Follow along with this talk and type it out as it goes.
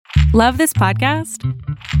Love this podcast?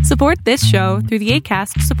 Support this show through the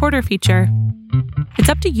Acast supporter feature. It's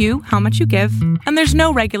up to you how much you give, and there's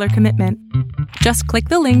no regular commitment. Just click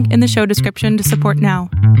the link in the show description to support now.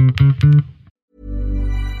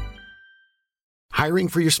 Hiring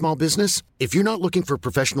for your small business? If you're not looking for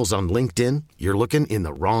professionals on LinkedIn, you're looking in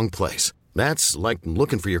the wrong place. That's like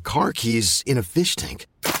looking for your car keys in a fish tank.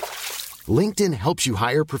 LinkedIn helps you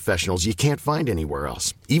hire professionals you can't find anywhere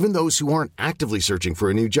else, even those who aren't actively searching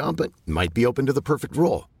for a new job but might be open to the perfect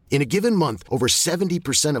role. In a given month, over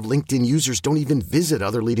 70% of LinkedIn users don't even visit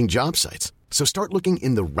other leading job sites. So start looking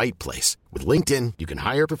in the right place. With LinkedIn, you can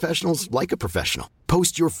hire professionals like a professional.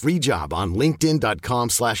 Post your free job on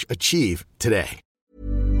linkedin.com/achieve today.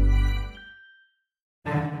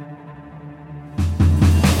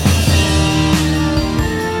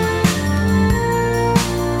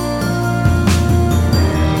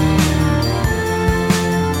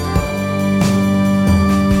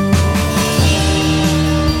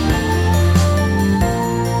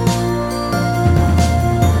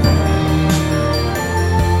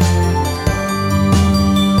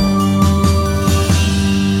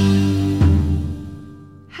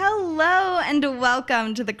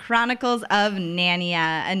 Welcome to the Chronicles of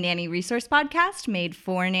Nania, a nanny resource podcast made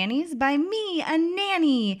for nannies by me, a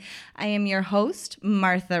nanny. I am your host,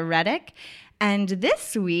 Martha Reddick, and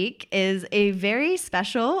this week is a very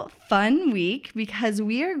special, fun week because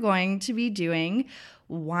we are going to be doing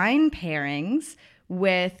wine pairings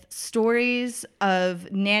with stories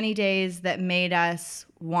of nanny days that made us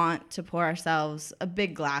want to pour ourselves a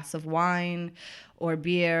big glass of wine or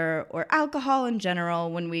beer or alcohol in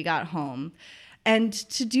general when we got home. And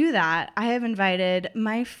to do that, I have invited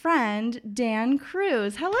my friend, Dan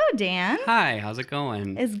Cruz. Hello, Dan. Hi, how's it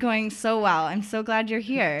going? It's going so well. I'm so glad you're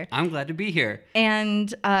here. I'm glad to be here.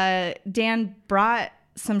 And Dan brought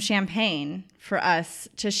some champagne for us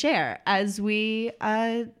to share as we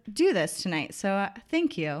do this tonight. So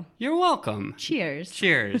thank you. You're welcome. Cheers.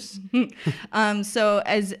 Cheers. So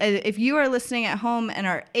as if you are listening at home and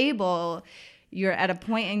are able, you're at a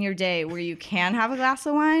point in your day where you can have a glass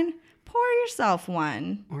of wine, pour yourself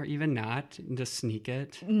one. Or even not, just sneak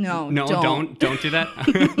it. No, don't do that.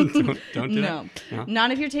 don't do that. No,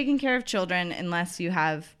 not if you're taking care of children unless you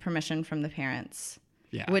have permission from the parents.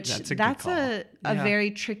 Yeah, which that's a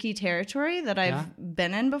very tricky territory that I've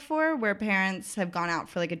been in before, where parents have gone out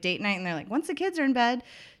for like a date night and they're like, once the kids are in bed,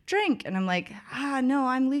 drink. And I'm like, no,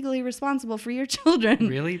 I'm legally responsible for your children.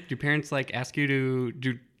 Really? Do parents like ask you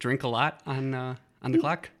to drink a lot on the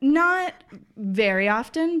clock? Not very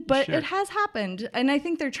often, but Sure. It has happened. And I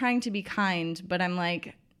think they're trying to be kind, but I'm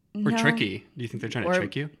like, no. Or tricky? Do you think they're trying to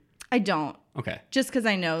trick you? I don't. Okay. Just because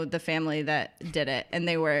I know the family that did it and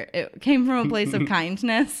it came from a place of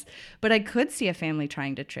kindness, but I could see a family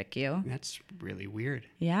trying to trick you. That's really weird.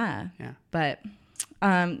 Yeah. Yeah. But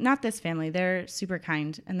not this family. They're super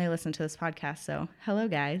kind and they listen to this podcast. So hello,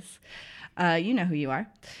 guys. You know who you are.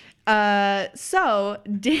 So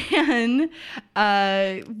Dan,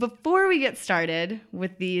 before we get started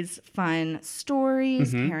with these fun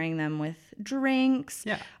stories, pairing them with drinks,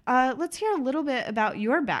 let's hear a little bit about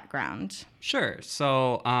your background. Sure.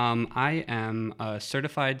 So I am a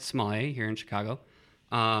certified sommelier here in Chicago.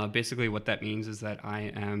 Basically what that means is that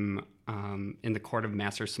I am in the Court of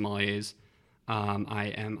Master Sommeliers.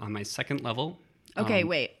 I am on my second level. Okay,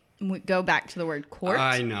 wait. Go back to the word court.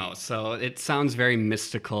 I know. So it sounds very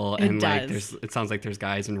mystical It and does. like it sounds like there's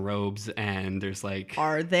guys in robes and there's like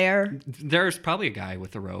Are there? there's probably a guy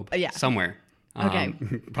with a robe somewhere. Okay.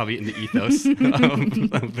 Probably in the ethos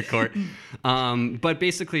of the court. But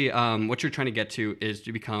basically, what you're trying to get to is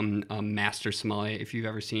to become a master sommelier. If you've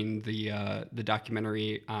ever seen the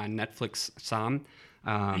documentary on Netflix, Somm.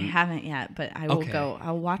 I haven't yet, but I will go.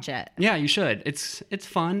 I'll watch it. Yeah, you should. It's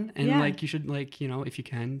fun, and Yeah. like you should if you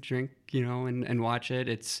can drink, and watch it.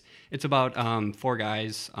 It's about 4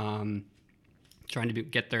 guys trying to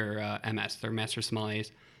get their MS, their master sommeliers,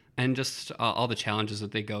 and just all the challenges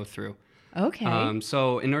that they go through. Okay.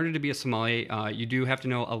 So in order to be a sommelier, you do have to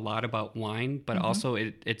know a lot about wine, but also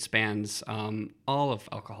it spans all of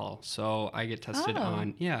alcohol. So I get tested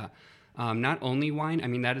on not only wine. I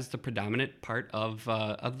mean, that is the predominant part of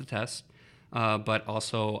the test, but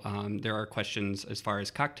also there are questions as far as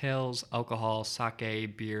cocktails, alcohol,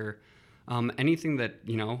 sake, beer, anything that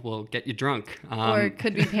will get you drunk, or it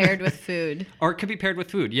could be paired with food. Or it could be paired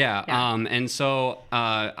with food, yeah. And so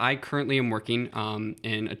I currently am working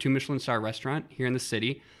in a 2 Michelin star restaurant here in the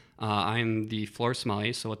city. I'm the floor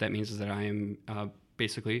sommelier, so what that means is that I am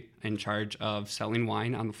basically in charge of selling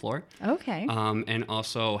wine on the floor. Okay. And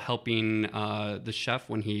also helping the chef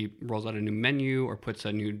when he rolls out a new menu or puts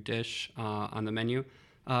a new dish on the menu.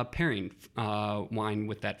 pairing wine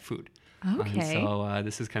with that food. Okay. So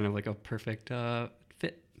this is kind of like a perfect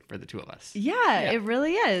fit for the two of us. Yeah, it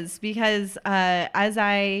really is, because as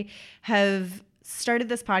I have started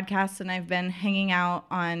this podcast and I've been hanging out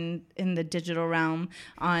in the digital realm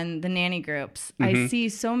on the nanny groups, I see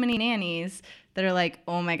so many nannies that are like,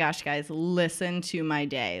 oh my gosh, guys, listen to my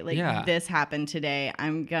day. Like, this happened today.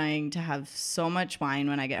 I'm going to have so much wine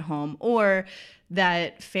when I get home. Or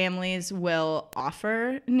that families will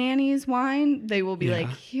offer nannies wine. They will be like,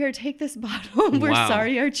 here, take this bottle. We're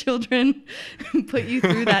sorry our children put you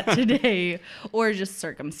through that today. Or just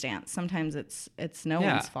circumstance. Sometimes it's no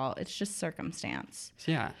one's fault. It's just circumstance.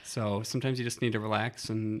 Yeah. So sometimes you just need to relax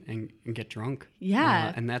and get drunk.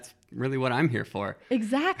 Yeah. And that's really what I'm here for.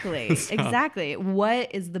 Exactly. Exactly.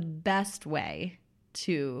 What is the best way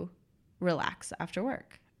to relax after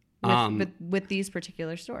work with these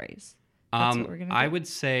particular stories? That's what we're gonna do. I would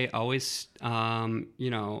say always,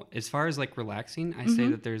 as far as like relaxing, I say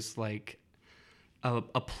that there's like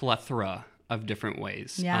a plethora of different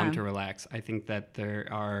ways to relax. I think that there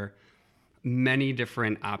are many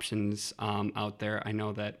different options out there. I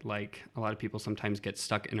know that like a lot of people sometimes get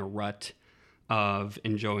stuck in a rut of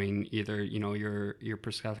enjoying either, your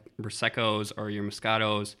Prosecco's or your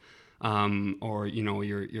Moscatos, or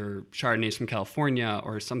your Chardonnays from California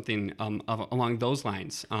or something along those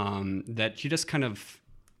lines, that you just kind of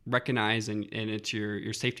recognize and it's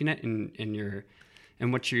your safety net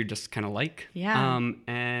and what you just kind of like.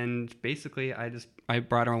 And basically I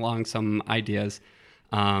brought along some ideas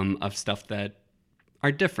of stuff that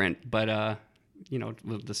are different, but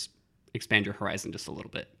will just expand your horizon just a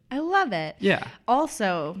little bit. I love it. Yeah.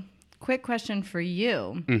 Also, quick question for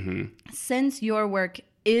you. Since your work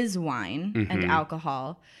is wine and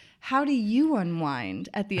alcohol, how do you unwind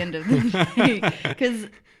at the end of the day? Because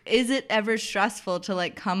is it ever stressful to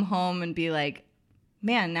like come home and be like,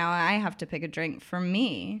 man, now I have to pick a drink for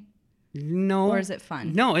me? No. Or is it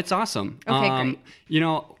fun? No, it's awesome. Okay,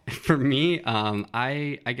 great. For me,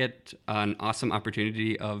 I get an awesome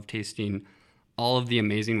opportunity of tasting all of the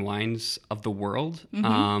amazing wines of the world.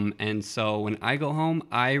 And so when I go home,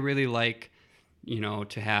 I really like,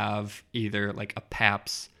 to have either like a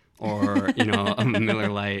Pabst or, a Miller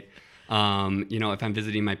Lite. If I'm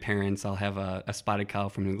visiting my parents, I'll have a Spotted Cow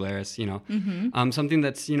from New Glarus, something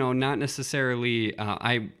that's, not necessarily,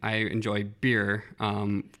 I enjoy beer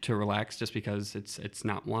to relax just because it's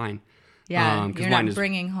not wine. Yeah, you're not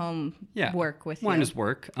bringing home work with you. Wine is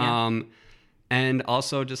work. Yeah. And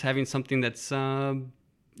also just having something that's, not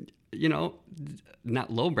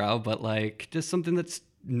lowbrow, but like just something that's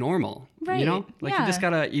normal, right. You just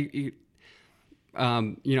gotta,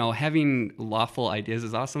 having lawful ideas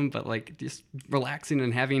is awesome, but like just relaxing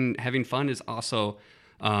and having fun is also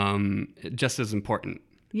just as important.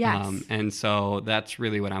 Yes. And so that's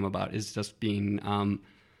really what I'm about, is just being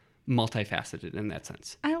multifaceted in that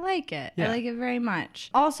sense. I like it. Yeah. I like it very much.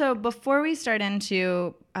 Also, before we start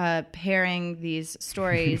into pairing these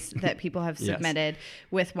stories that people have submitted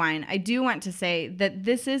with wine, I do want to say that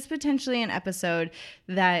this is potentially an episode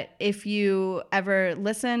that if you ever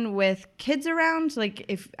listen with kids around, like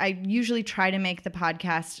if I usually try to make the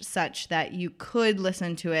podcast such that you could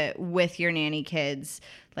listen to it with your nanny kids,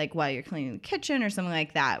 like while you're cleaning the kitchen or something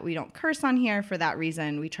like that. We don't curse on here for that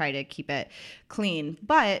reason. We try to keep it clean.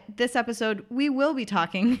 But this episode, we will be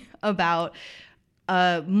talking about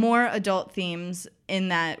more adult themes, in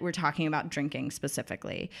that we're talking about drinking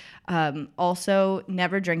specifically. Also,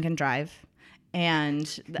 never drink and drive. And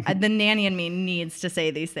the nanny in me needs to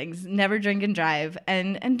say these things. Never drink and drive,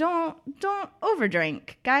 and don't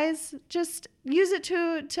overdrink, guys. Just use it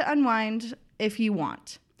to unwind if you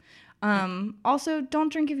want. Also,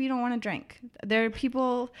 don't drink if you don't want to drink. There are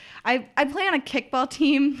people, I play on a kickball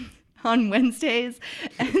team on Wednesdays,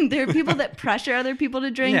 and there are people that pressure other people to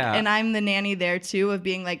drink, and I'm the nanny there too, of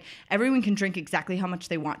being like, everyone can drink exactly how much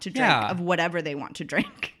they want to drink of whatever they want to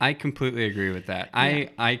drink. I completely agree with that.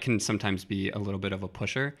 I can sometimes be a little bit of a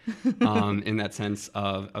pusher in that sense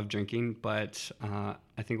of drinking, but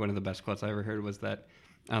I think one of the best quotes I ever heard was that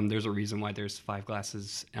there's a reason why there's 5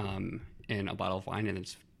 glasses in a bottle of wine, and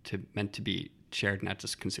it's meant to be shared, not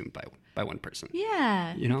just consumed by one person.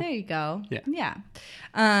 Yeah. There you go. Yeah.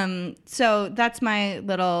 So that's my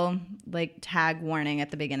little like tag warning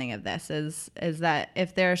at the beginning of this is that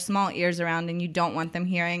if there are small ears around and you don't want them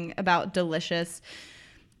hearing about delicious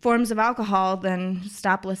forms of alcohol, then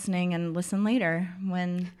stop listening and listen later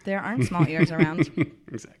when there aren't small ears around.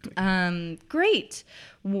 Exactly. Great.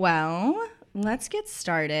 Well, let's get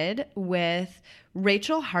started with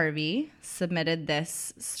Rachel Harvey submitted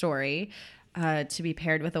this story. to be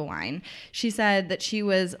paired with a wine. She said that she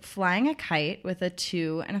was flying a kite with a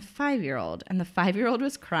 2 and a 5-year-old, and the 5-year-old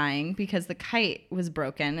was crying because the kite was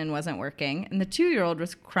broken and wasn't working, and the 2-year-old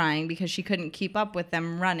was crying because she couldn't keep up with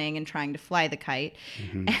them running and trying to fly the kite,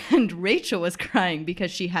 and Rachel was crying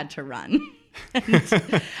because she had to run.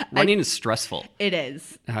 Running is stressful. It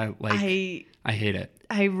is. I hate it.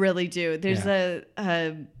 I really do. There's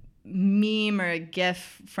a meme or a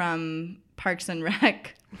GIF from Parks and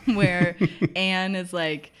Rec where Anne is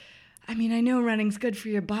like, I mean, I know running's good for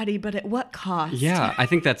your body, but at what cost? Yeah, I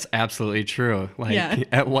think that's absolutely true.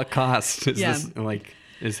 At what cost is this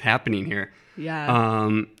is happening here?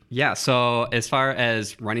 Yeah. So as far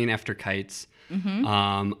as running after kites,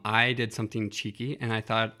 I did something cheeky, and I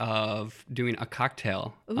thought of doing a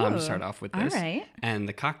cocktail to start off with this. All right. And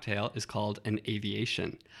the cocktail is called an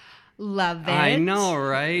aviation. Love it. I know,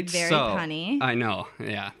 right? Very punny. I know.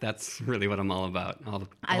 Yeah, that's really what I'm all about.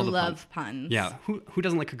 I love puns. Yeah, who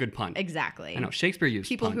doesn't like a good pun? Exactly. I know, Shakespeare used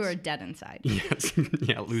people puns. who are dead inside. Yes,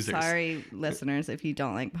 yeah, losers. Sorry, listeners, if you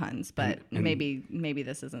don't like puns, but maybe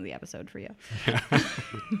this isn't the episode for you. Yeah,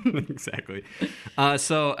 exactly.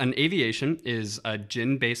 So an aviation is a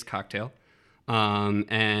gin-based cocktail.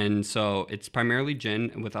 And so it's primarily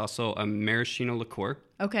gin with also a maraschino liqueur.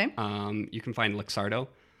 Okay. You can find Luxardo.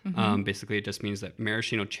 Basically, it just means that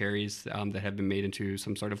maraschino cherries that have been made into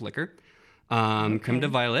some sort of liquor. Creme de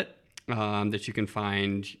violet that you can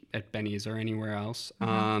find at Benny's or anywhere else.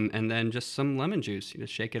 And then just some lemon juice. You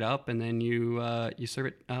just shake it up, and then you serve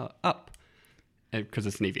it up. Because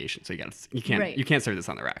it's an aviation, so you can't serve this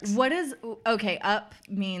on the rocks. What is up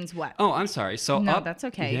means what? Oh, I'm sorry. So no, up, that's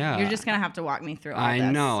okay. Yeah. You're just gonna have to walk me through all this.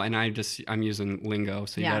 I know, and I'm using lingo,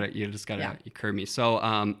 so you just gotta curb me. So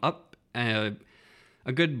up,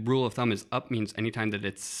 a good rule of thumb is up means anytime that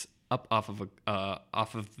it's up off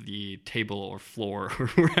of the table or floor or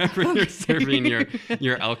wherever you're serving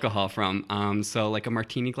your alcohol from. So like a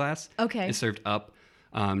martini glass is served up.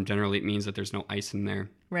 Generally, it means that there's no ice in there.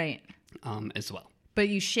 Right. As well. But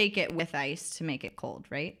you shake it with ice to make it cold,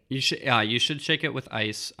 right? You should shake it with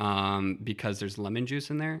ice because there's lemon juice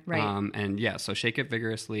in there. Right. So shake it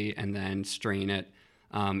vigorously and then strain it.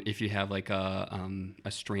 If you have like a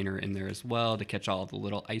strainer in there as well to catch all the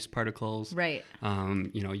little ice particles. Right.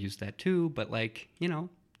 Use that too. But you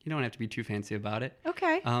don't have to be too fancy about it.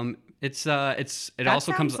 Okay. It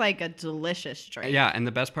also comes like a delicious drink. Yeah, and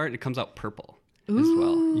the best part, it comes out purple. Ooh, as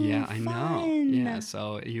well. Yeah, I fun. know. Yeah,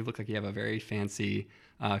 so you look like you have a very fancy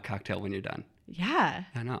cocktail when you're done. Yeah.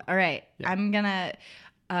 I know. All right. Yeah. I'm gonna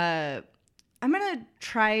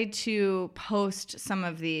try to post some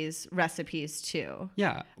of these recipes too.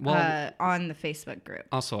 Yeah. Well, on the Facebook group.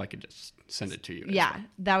 Also, I could just send it to you. Yeah,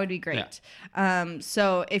 that would be great. Yeah.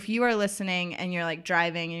 So if you are listening and you're like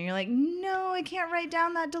driving and you're like, no, I can't write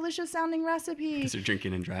down that delicious sounding recipe. Because you're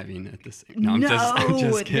drinking and driving at the same. No, I'm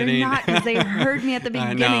just kidding. They're not, because they heard me at the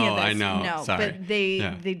beginning of this. I know. No, sorry. But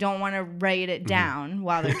they don't want to write it down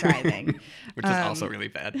while they're driving. Which is also really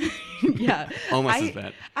bad. Yeah. Almost as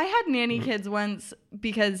bad. I had nanny kids once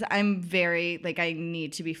because I'm very, I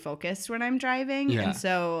need to be focused when I'm driving. Yeah. And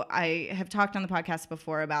so I have talked on the podcast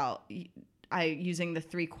before about using the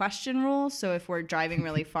 3-question rule. So if we're driving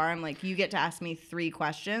really far, I'm like, you get to ask me 3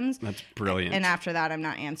 questions. That's brilliant. And after that, I'm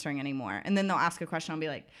not answering anymore. And then they'll ask a question. I'll be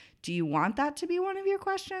like, do you want that to be one of your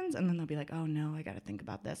questions? And then they'll be like, oh, no, I got to think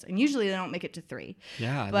about this. And usually they don't make it to 3.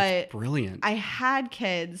 Yeah, but that's brilliant. I had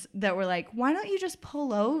kids that were like, why don't you just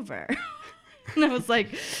pull over? And I was like,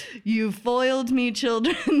 you foiled me,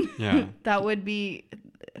 children. Yeah. That would be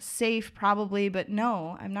safe probably, but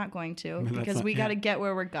no, I'm not going to, because we got to get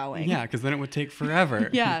where we're going. Yeah, because then it would take forever.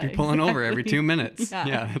 Yeah, you'd be pulling over every 2 minutes. Yeah.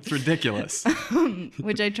 Yeah, that's ridiculous.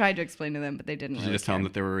 Which I tried to explain to them, but they didn't. Did you just tell them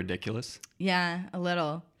that they were ridiculous? Yeah, a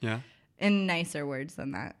little. Yeah. In nicer words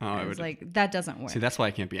than that. Oh, I was like, that doesn't work. See, that's why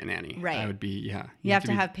I can't be a nanny. Right. I would be, yeah. You have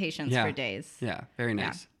to have patience for days. Yeah, very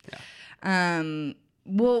nice. Yeah.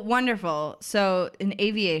 Well, wonderful. So in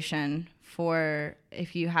aviation, for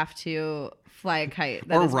if you have to fly a kite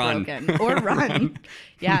that is broken. Or run.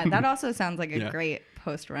 Yeah, that also sounds like a great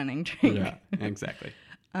post-running drink. Yeah, exactly.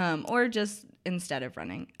 Or just instead of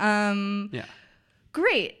running. Yeah.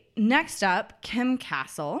 Great. Next up, Kim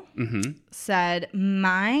Castle said,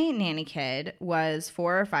 my nanny kid was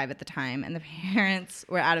 4 or 5 at the time, and the parents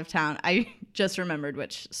were out of town. I just remembered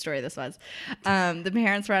which story this was. The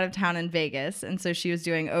parents were out of town in Vegas, and so she was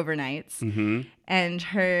doing overnights. Mm-hmm. And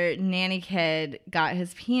her nanny kid got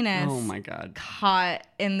his penis Oh my God. caught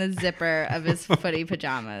in the zipper of his footy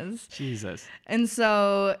pajamas. Jesus. And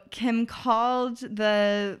so Kim called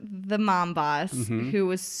the mom boss, who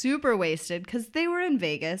was super wasted because they were in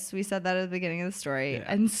Vegas. We said that at the beginning of the story. Yeah.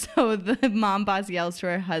 And so the mom boss yells to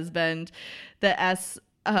her husband, the S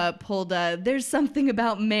pulled a, "There's something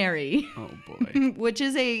about Mary," Oh boy. which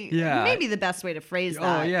is maybe the best way to phrase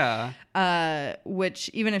that. Oh yeah. Which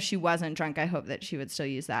even if she wasn't drunk, I hope that she would still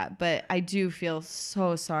use that. But I do feel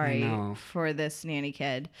so sorry for this nanny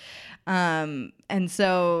kid. And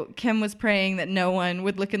so Kim was praying that no one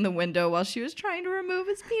would look in the window while she was trying to remove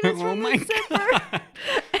his penis from the zipper.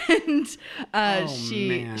 And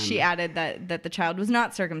she added that the child was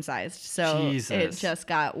not circumcised, so it just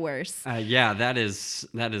got worse. Yeah, that is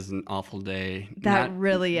an awful day. That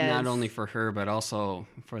really is. Not only for her, but also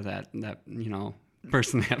for that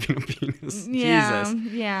person having a penis. Yeah,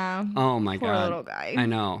 Jesus. yeah. Oh my Poor God. little guy. I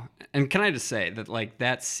know. And can I just say that like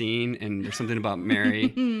that scene and There's Something About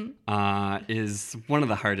Mary is one of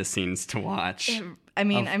the hardest scenes to watch. I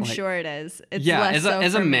mean, I'm sure it is. It's yeah, less as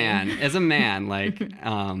so a for man, me. as a man, like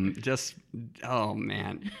just oh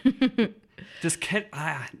man. Just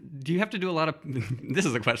do you have to do a lot of this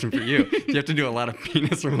is a question for you. Do you have to do a lot of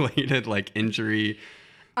penis related like injury?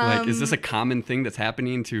 Like is this a common thing that's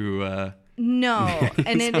happening to No,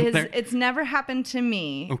 and out there? it's never happened to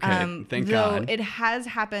me. Okay, thank though God. it has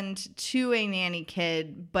happened to a nanny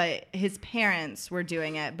kid, but his parents were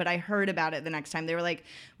doing it. But I heard about it the next time. They were like,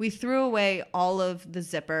 "We threw away all of the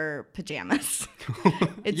zipper pajamas."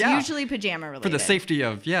 It's Yeah. usually pajama related for the safety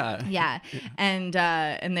of Yeah, and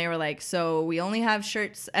they were like, "So we only have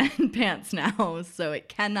shirts and pants now, so it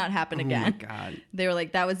cannot happen again." Oh my God. They were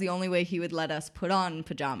like, "That was the only way he would let us put on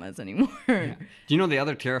pajamas anymore." Yeah. Do you know the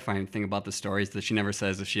other terrifying thing about the story is that she never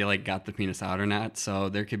says if she like got the penis out or not. So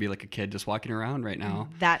there could be like a kid just walking around right now.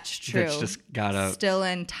 That's true. That's just gotta still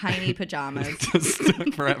in tiny pajamas. just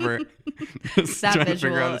stuck forever. Just That trying to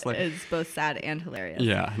figure out visual it's like, is both sad and hilarious.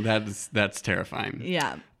 yeah, that's terrifying.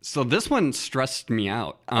 Yeah. So this one stressed me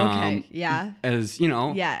out. Okay. Yeah. As you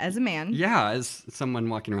know. Yeah. As a man. Yeah, as someone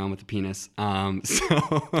walking around with a penis.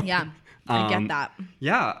 So. Yeah. I get that.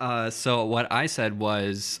 Yeah. So what I said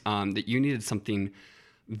was that you needed something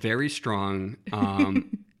very strong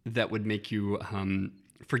that would make you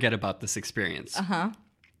forget about this experience.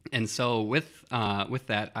 And so with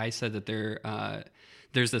that, I said that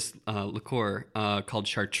there's this liqueur called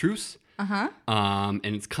Chartreuse. And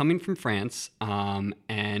it's coming from France, and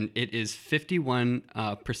it is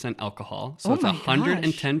 51% alcohol, so it's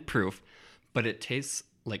 110 proof, but it tastes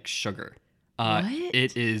like sugar.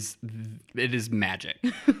 It is magic.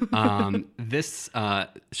 This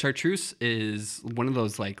Chartreuse is one of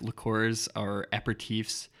those like liqueurs or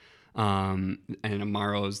aperitifs and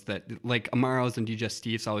Amaros that like Amaros and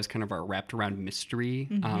digestifs always kind of are wrapped around mystery.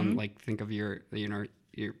 Like think of your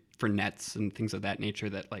Fernets and things of that nature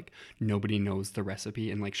that like nobody knows the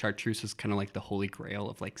recipe, and like Chartreuse is kind of like the holy grail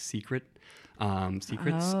of like secrets.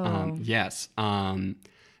 Yes. And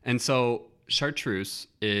so Chartreuse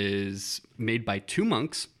is made by two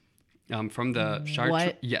monks from the Chartreuse.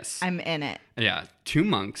 What? Yes. I'm in it. Yeah, two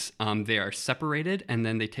monks. They are separated, and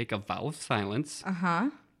then they take a vow of silence.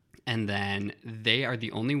 And then they are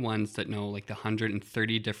the only ones that know like the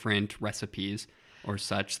 130 different recipes or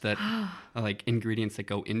such that like ingredients that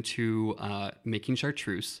go into making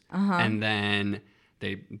Chartreuse. And then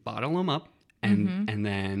they bottle them up, and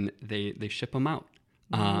then they ship them out.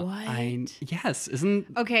 Yes, isn't...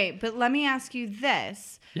 Okay, but let me ask you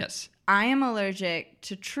this. Yes. I am allergic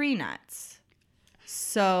to tree nuts.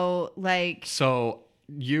 So, like... So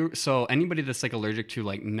anybody that's like allergic to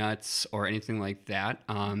like nuts or anything like that,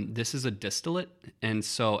 this is a distillate. And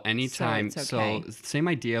so anytime... So it's okay. So same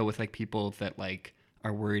idea with like people that like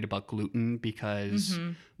are worried about gluten because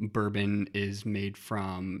bourbon is made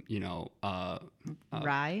from,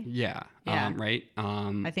 rye? Yeah. Yeah. Right?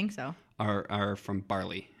 I think so. Are from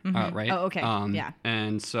barley, right? Oh, okay. Yeah.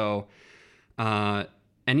 And so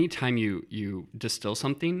anytime you distill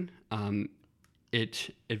something,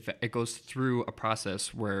 it goes through a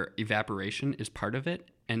process where evaporation is part of it.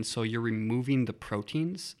 And so you're removing the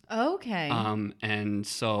proteins. Okay. And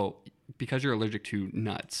so because you're allergic to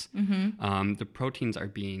nuts, the proteins are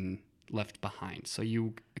being left behind. So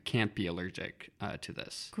you can't be allergic to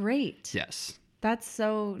this. Great. Yes. That's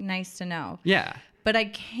so nice to know. Yeah. But I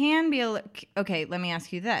can be okay, let me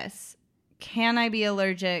ask you this. Can I be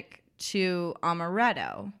allergic to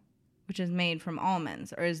amaretto, which is made from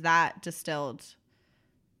almonds, or is that distilled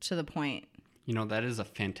to the point? That is a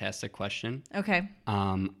fantastic question. Okay.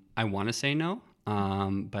 I want to say no,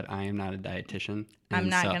 but I am not a dietitian. I'm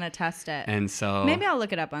not going to test it. And so maybe I'll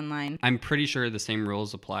look it up online. I'm pretty sure the same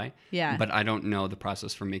rules apply. Yeah. But I don't know the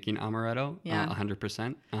process for making amaretto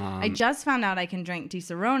 100%. I just found out I can drink Di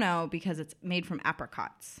Serono because it's made from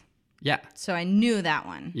apricots. Yeah. So I knew that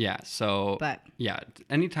one. Yeah. So, but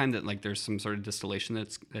anytime that like there's some sort of distillation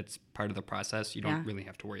that's part of the process, you don't really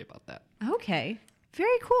have to worry about that. Okay.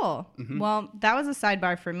 Very cool. Mm-hmm. Well, that was a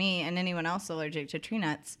sidebar for me and anyone else allergic to tree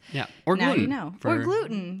nuts. Yeah. Or now gluten. You know. Or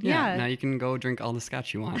gluten. Yeah. Now you can go drink all the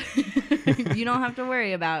scotch you want. You don't have to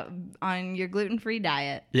worry about on your gluten-free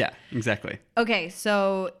diet. Yeah, exactly. Okay,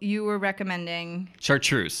 so you were recommending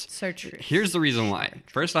chartreuse. Here's the reason why.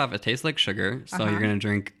 First off, it tastes like sugar, so you're going to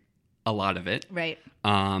drink a lot of it. Right.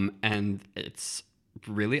 And it's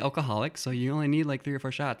really alcoholic, so you only need like 3 or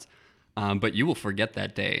 4 shots. But you will forget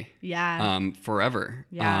that day. Yeah. Forever.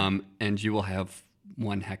 Yeah. And you will have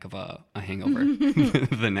one heck of a hangover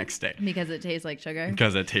the next day. Because it tastes like sugar?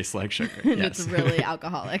 Because it tastes like sugar. And yes. It's really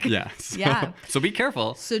alcoholic. Yeah. So be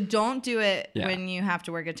careful. So don't do it when you have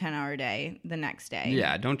to work a 10-hour day the next day.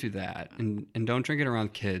 Yeah, don't do that. And don't drink it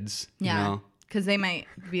around kids. Yeah. You know? Because they might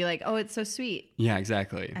be like, oh, it's so sweet. Yeah,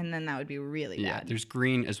 exactly. And then that would be really bad. Yeah, there's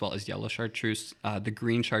green as well as yellow chartreuse. The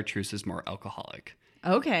green chartreuse is more alcoholic.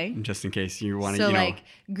 Okay. Just in case you want to, So like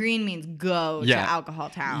green means go to alcohol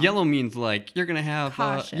town. Yellow means like you're gonna have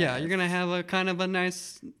you're gonna have a kind of a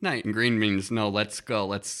nice night. And green means no, let's go,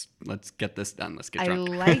 let's get this done, let's get drunk.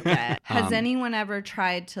 I like it. Has anyone ever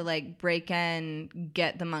tried to like break in,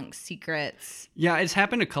 get the monk's secrets? Yeah, it's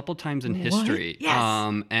happened a couple times in history.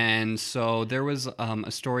 Yes. And so there was a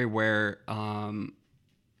story where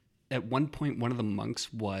at one point one of the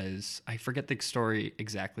monks was, I forget the story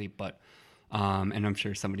exactly, but and I'm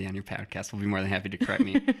sure somebody on your podcast will be more than happy to correct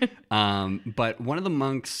me. But one of the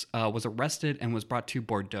monks was arrested and was brought to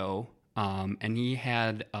Bordeaux, and he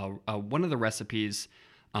had one of the recipes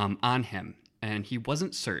on him, and he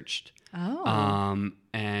wasn't searched. Oh.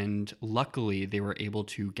 And luckily they were able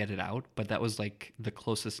to get it out, but that was like the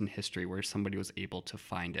closest in history where somebody was able to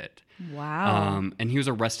find it. Wow. And he was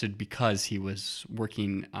arrested because he was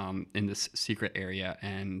working in this secret area,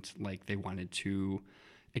 and like they wanted to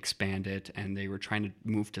expand it, and they were trying to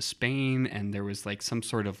move to Spain, and there was like some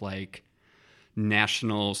sort of like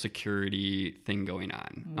national security thing going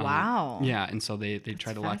on. Wow. Yeah, and so they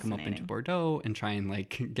tried to lock him up into Bordeaux and try and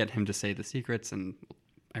like get him to say the secrets, and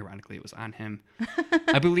ironically it was on him.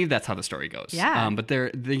 I believe that's how the story goes. Yeah. But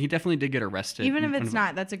he definitely did get arrested. Even if it's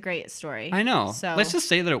not, that's a great story. I know. So let's just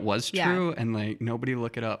say that it was true, and like nobody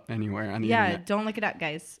look it up anywhere on the internet. Don't look it up,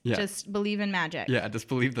 guys. Yeah. Just believe in magic. Yeah, just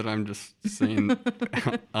believe that I'm just saying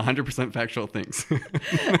 100% factual things.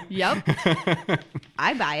 Yep.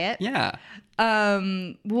 I buy it. Yeah.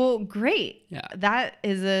 Well, great. Yeah. That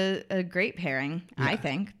is a great pairing, I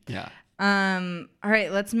think. Yeah. All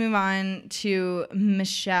right, let's move on to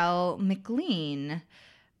Michelle McLean.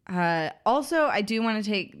 Also, I do want to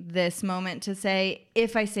take this moment to say,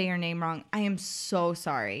 if I say your name wrong, I am so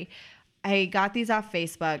sorry. I got these off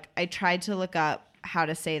Facebook. I tried to look up how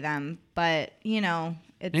to say them, but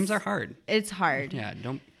names are hard. It's hard. Yeah,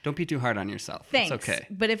 don't be too hard on yourself. Thanks. It's okay.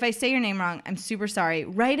 But if I say your name wrong, I'm super sorry.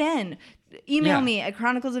 Write in. Email me at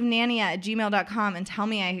chroniclesofnania@gmail.com and tell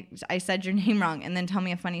me I said your name wrong, and then tell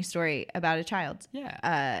me a funny story about a child.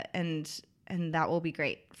 Yeah. And that will be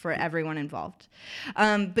great for everyone involved.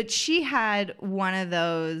 But she had one of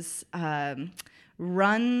those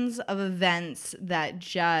runs of events that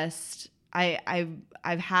just I've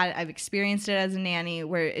experienced it as a nanny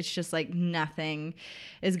where it's just like nothing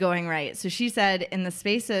is going right. So she said, in the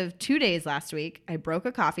space of 2 days last week, I broke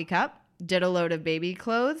a coffee cup, did a load of baby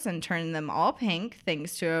clothes and turned them all pink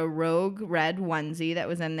thanks to a rogue red onesie that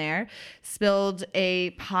was in there, spilled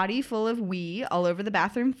a potty full of wee all over the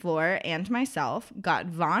bathroom floor and myself, got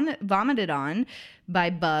vomited on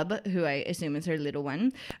by Bub, who I assume is her little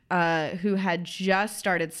one, who had just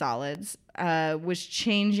started solids, was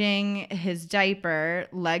changing his diaper,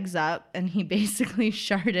 legs up, and he basically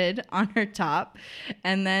sharted on her top.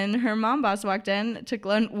 And then her mom boss walked in, took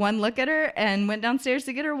one look at her, and went downstairs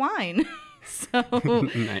to get her wine. So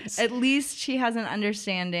nice. At least she has an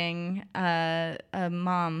understanding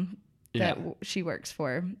mom that she works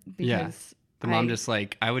for. Because the mom just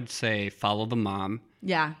like, I would say follow the mom.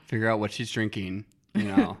 Yeah. Figure out what she's drinking,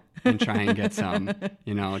 and try and get some,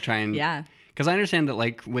 try and... Yeah. Because I understand that,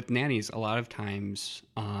 like, with nannies, a lot of times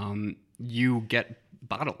you get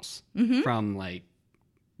bottles from, like,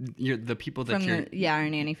 the people that our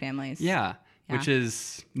nanny families. Yeah, which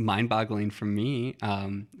is mind-boggling for me.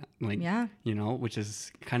 Which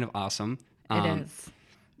is kind of awesome. It is.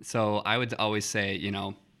 So I would always say,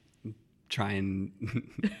 try and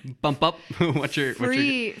bump up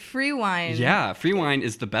free wine. Yeah, free wine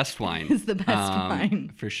is the best wine. Is the best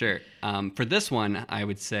wine. For sure. For this one, I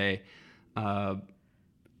would say,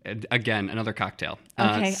 again, another cocktail.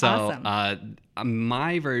 Okay, awesome.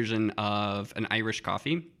 My version of an Irish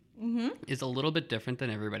coffee is a little bit different than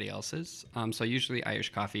everybody else's. So usually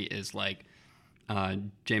Irish coffee is like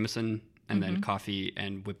Jameson and then coffee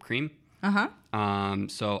and whipped cream.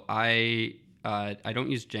 So I don't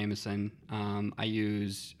use Jameson. I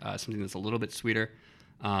use something that's a little bit sweeter,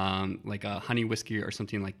 like a honey whiskey or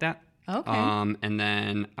something like that. Okay. And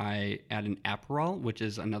then I add an Aperol, which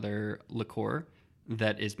is another liqueur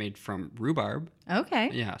that is made from rhubarb.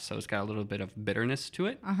 Okay. Yeah, so it's got a little bit of bitterness to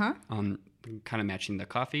it. Kind of matching the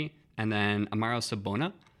coffee. And then Amaro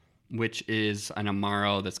Sabona, which is an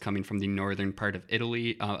Amaro that's coming from the northern part of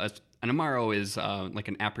Italy. An Amaro is like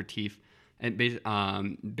an aperitif. And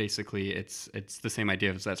basically, it's the same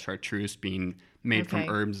idea as that chartreuse being made from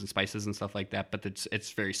herbs and spices and stuff like that, but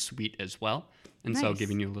it's very sweet as well. And so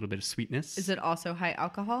giving you a little bit of sweetness. Is it also high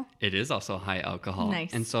alcohol? It is also high alcohol.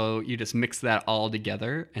 Nice. And so you just mix that all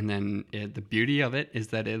together, and then the beauty of it is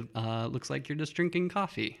that it looks like you're just drinking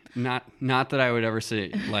coffee. Not that I would ever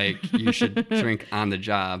say, like, you should drink on the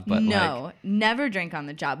job, but no, never drink on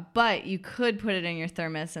the job. But you could put it in your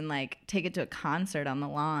thermos and, like, take it to a concert on the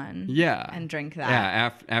lawn. Yeah. And drink that.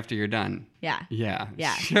 Yeah, after you're done. Yeah. Yeah.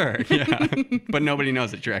 Yeah. Sure. Yeah. But nobody knows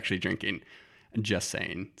that you're actually drinking. Just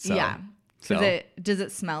saying. So, yeah. So. Does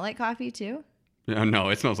it smell like coffee too? No,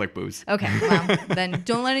 it smells like booze. Okay, well, then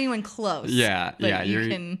don't let anyone close. Yeah, but yeah.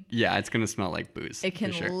 Yeah, it's going to smell like booze. It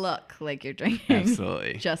can sure. look like you're drinking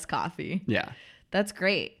Absolutely. just coffee. Yeah. That's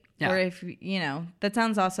great. Yeah. Or if, that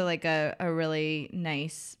sounds also like a really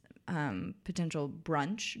nice potential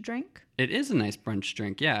brunch drink. It is a nice brunch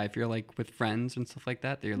drink. Yeah, if you're like with friends and stuff like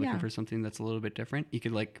that you're looking Yeah. for something that's a little bit different, you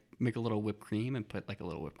could like make a little whipped cream and put like a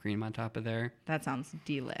little whipped cream on top of there. That sounds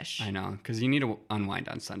delish. I know, because you need to unwind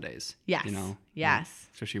on Sundays. Yes. Yes.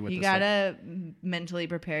 Especially with you this, gotta mentally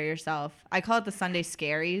prepare yourself. I call it the Sunday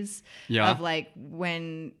scaries. Yeah. Of like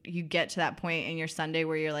when you get to that point in your Sunday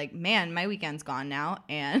where you're like, man, my weekend's gone now,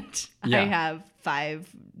 and Yeah. I have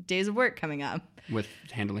 5 days of work coming up. with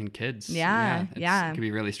handling kids. Yeah, yeah. It can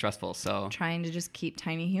be really stressful. So Trying to just keep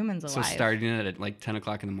tiny humans alive. So starting it at like 10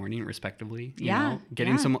 o'clock in the morning, respectively. You Yeah, know,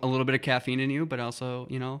 getting yeah. a little bit of caffeine in you, but also,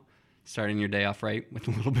 starting your day off right with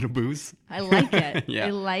a little bit of booze. I like it. Yeah. I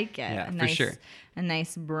like it. Yeah, a for nice, sure. A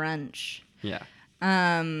nice brunch. Yeah.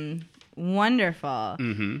 Wonderful.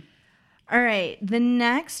 Mm-hmm. All right. The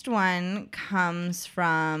next one comes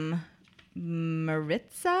from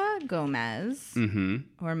Maritza Gomez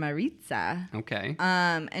or Maritza. Okay.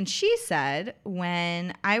 And she said,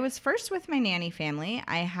 when I was first with my nanny family,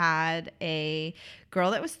 I had a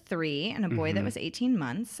girl that was 3 and a boy that was 18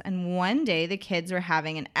 months. And one day the kids were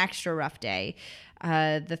having an extra rough day.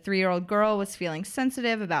 The 3-year-old girl was feeling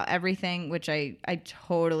sensitive about everything, which I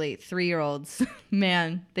totally, 3-year-olds,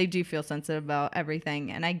 man, they do feel sensitive about everything.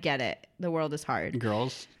 And I get it. The world is hard.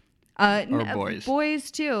 Girls? Or boys?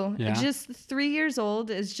 Boys too. Yeah. Just 3 years old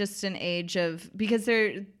is just an age of, because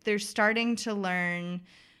they're starting to learn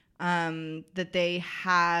that they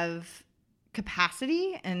have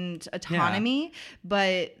capacity and autonomy,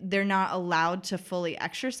 but they're not allowed to fully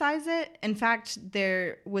exercise it. In fact,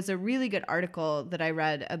 there was a really good article that I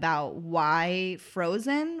read about why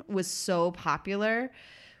Frozen was so popular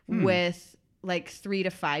with like 3 to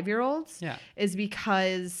 5-year-olds. Yeah. Is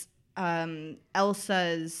because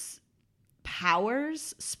Elsa's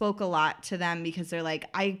powers spoke a lot to them, because they're like,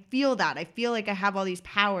 I feel that. I feel like I have all these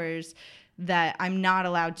powers that I'm not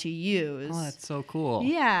allowed to use. Oh, that's so cool.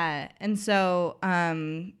 Yeah. And so,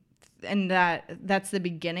 and that's the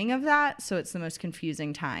beginning of that. So it's the most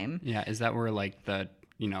confusing time. Yeah. Is that where like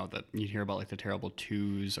you hear about like the terrible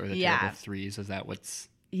 2s or the terrible 3s? Is that what's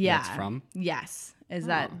that's from? Yes. Is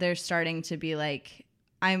that they're starting to be like,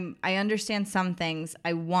 I understand some things.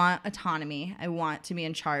 I want autonomy. I want to be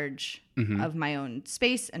in charge of my own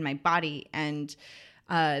space and my body, and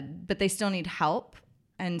but they still need help,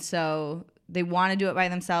 and so they want to do it by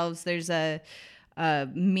themselves. There's a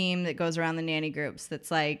meme that goes around the nanny groups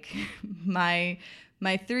that's like, my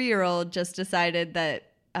 3-year-old just decided that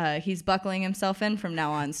he's buckling himself in from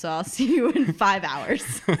now on, so I'll see you in 5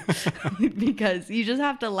 hours. Because you just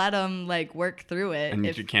have to let them like work through it. And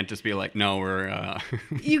you can't just be like, no, we're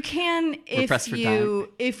you can we're pressed for time.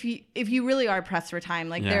 if you really are pressed for time.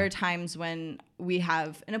 Like Yeah. there are times when we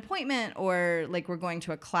have an appointment or like we're going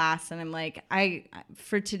to a class and I'm like,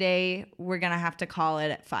 for today we're gonna have to call it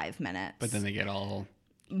at 5 minutes. But then they get all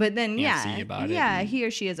antsy about it. Yeah, he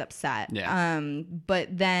or she is upset. Yeah.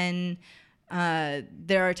 But then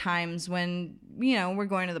there are times when, we're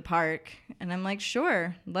going to the park and I'm like,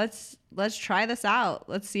 sure, let's try this out.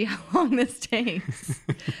 Let's see how long this takes.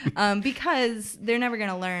 Because they're never going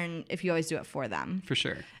to learn if you always do it for them. For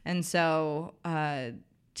sure. And so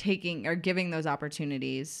taking or giving those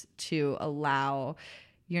opportunities to allow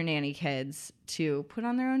your nanny kids to put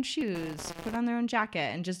on their own shoes, put on their own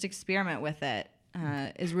jacket, and just experiment with it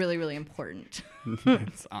is really, really important.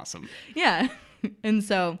 That's awesome. Yeah. And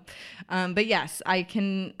so, but yes, I've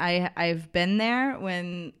been there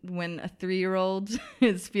when a 3-year-old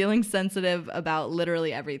is feeling sensitive about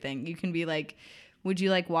literally everything. You can be like, would you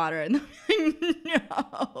like water? And they're like,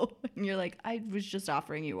 no. And you're like, I was just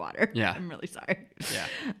offering you water. Yeah. I'm really sorry. Yeah.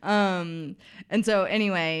 And so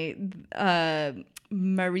anyway,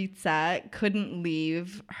 Maritza couldn't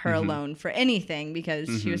leave her alone for anything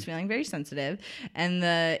because she was feeling very sensitive, and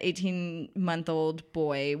the 18-month-old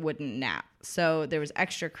boy wouldn't nap. So there was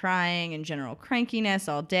extra crying and general crankiness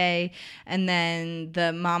all day. And then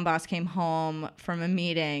the mom boss came home from a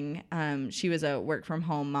meeting. She was a work from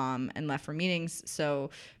home mom and left for meetings. So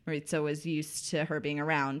Maritza was used to her being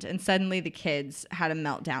around. And suddenly the kids had a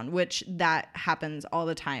meltdown, which that happens all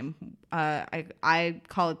the time. I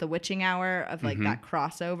call it the witching hour of like that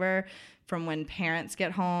crossover from when parents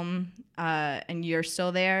get home and you're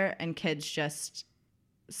still there and kids just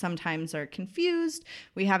sometimes are confused.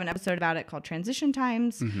 We have an episode about it called Transition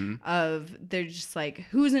Times of they're just like,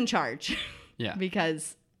 who's in charge? Yeah.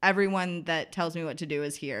 Because everyone that tells me what to do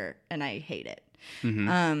is here and I hate it.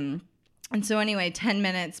 And so anyway, 10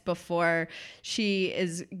 minutes before she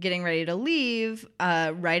is getting ready to leave,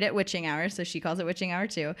 right at witching hour, so she calls it witching hour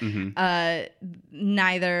too,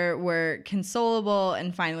 neither were consolable.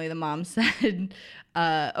 And finally the mom said,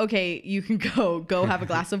 okay, you can go have a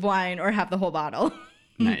glass of wine or have the whole bottle.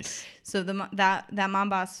 Nice. So that mom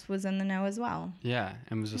boss was in the know as well. Yeah.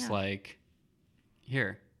 And was just like,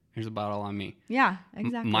 here's a bottle on me. Yeah,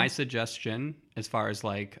 exactly. My suggestion as far as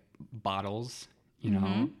like bottles,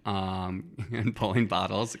 and pulling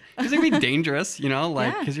bottles, because it can be dangerous,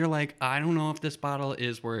 because you're like, I don't know if this bottle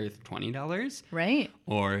is worth $20. Right.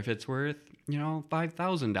 Or if it's worth,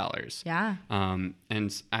 $5,000. Yeah.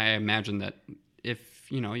 And I imagine that if,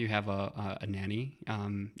 you have a nanny,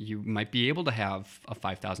 you might be able to have a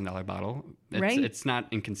 $5,000 bottle. It's not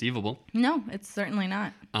inconceivable. No, it's certainly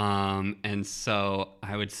not. And so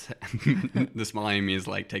I would say the small in me is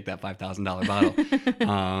like, take that $5,000 bottle,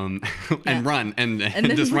 and run and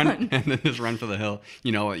just run and then just run for the hill.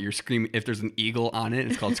 You're screaming. If there's an eagle on it,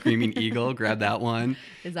 it's called Screaming Eagle. Grab that one.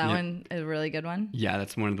 Is that one a really good one? Yeah,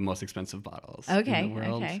 that's one of the most expensive bottles in the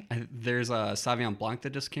world. Okay. There's a Sauvignon Blanc that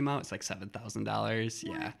just came out. It's like $7,000.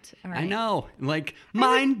 Yeah, right. I know. Like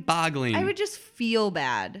mind-boggling. I would just feel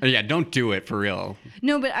bad. Oh, yeah, don't do it for real.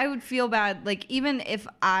 No, but I would feel bad. Like even if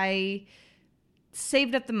I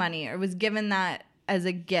saved up the money or was given that as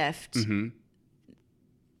a gift,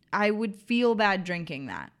 I would feel bad drinking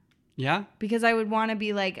that. Yeah. Because I would want to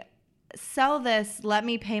be like, sell this, let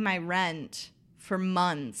me pay my rent for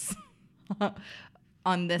months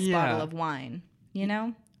on this bottle of wine,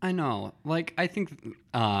 I know. Like, I think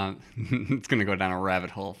it's going to go down a rabbit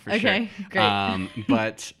hole for sure. Okay, great.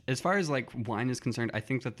 But as far as, like, wine is concerned, I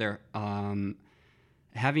think that they're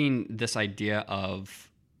having this idea of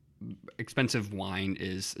expensive wine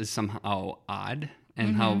is somehow odd,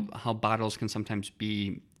 and how bottles can sometimes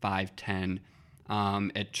be $5,000,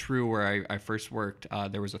 $10,000. At True, where I first worked,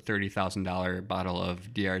 there was a $30,000 bottle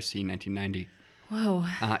of DRC 1990. Whoa.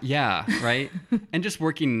 Yeah, right? And just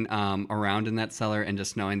working around in that cellar and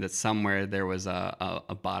just knowing that somewhere there was a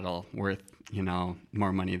bottle worth,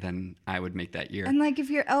 more money than I would make that year. And like if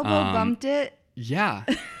your elbow bumped it. Yeah.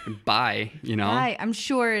 Buy, Buy. I'm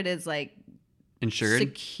sure it is like insured,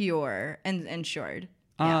 secure and insured.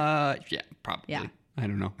 Yeah, probably. Yeah. I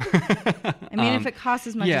don't know. I mean, if it costs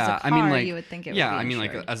as much as a car, you would think it would be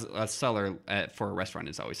insured. Like as a cellar for a restaurant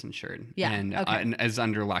is always insured. Yeah. And, and as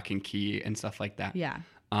under lock and key and stuff like that. Yeah.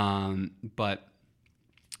 But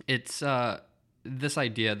it's this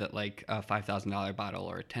idea that like a $5,000 bottle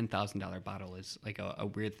or a $10,000 bottle is like a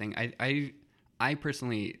weird thing. I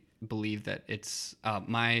personally believe that it's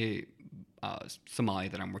my Somali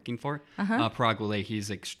that I'm working for, Parag Wale. He's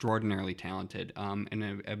extraordinarily talented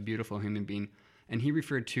and a beautiful human being. And he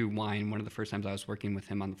referred to wine one of the first times I was working with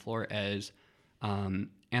him on the floor as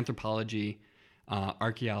anthropology,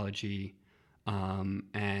 archaeology,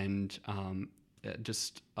 and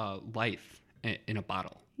just life in a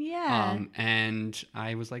bottle. Yeah. And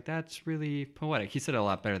I was like, that's really poetic. He said it a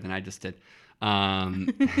lot better than I just did.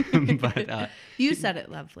 But you said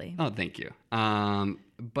it lovely. Oh, thank you.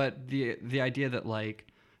 but the idea that like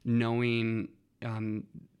knowing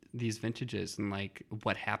these vintages and like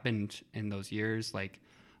what happened in those years, like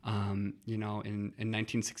you know, in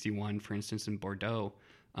 1961, for instance, in Bordeaux,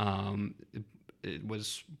 it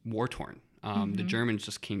was war torn. The Germans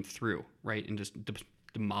just came through, right, and just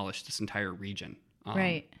demolished this entire region.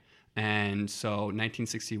 Right. And so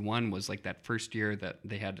 1961 was like that first year that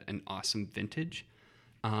they had an awesome vintage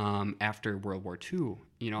after World War II,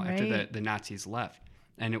 you know, after the Nazis left.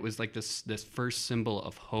 And it was like this first symbol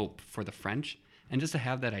of hope for the French. And just to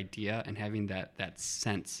have that idea and having that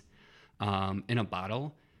sense in a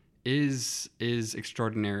bottle is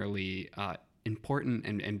extraordinarily important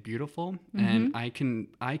and beautiful. And I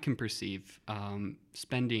can perceive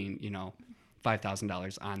spending, you know,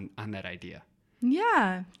 $5,000 on that idea.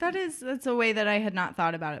 Yeah, that's a way that I had not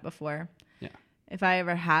thought about it before. Yeah. If I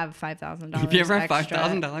ever have $5,000, if you ever have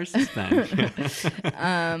 $5,000 to spend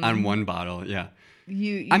on one bottle, yeah.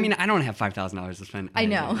 I mean, I don't have $5,000 to spend. I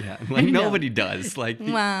know. Yeah. Like nobody does. Like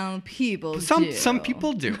well, people do. Some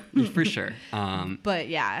people do for sure. But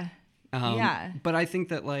yeah. Yeah. But I think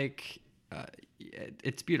that like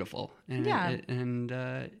it's beautiful, and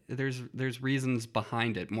there's reasons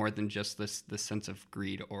behind it more than just this sense of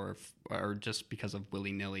greed or just because of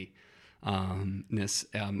willy-nilly ness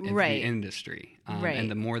in the industry. And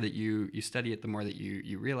the more that you study it, the more that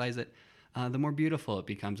you realize it, the more beautiful it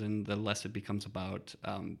becomes, and the less it becomes about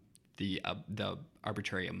the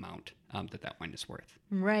arbitrary amount that wine is worth.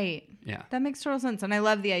 Right. Yeah. That makes total sense. And I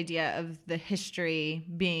love the idea of the history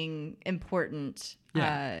being important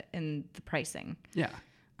in the pricing. Yeah.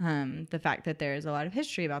 The fact that there is a lot of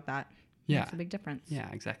history about that makes a big difference. Yeah,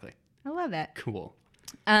 exactly. I love it. Cool.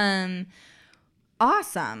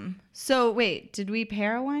 Awesome. So wait, did we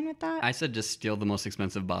pair a wine with that? I said just steal the most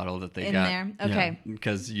expensive bottle that they got. In there? Okay. Yeah,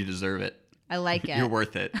 because you deserve it. I like it. You're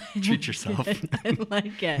worth it. Treat yourself. I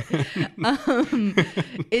like it.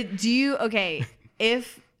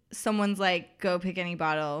 If someone's like, go pick any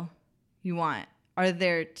bottle you want, are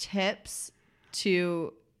there tips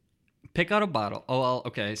to pick out a bottle? Oh, well,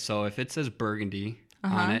 okay. So if it says Burgundy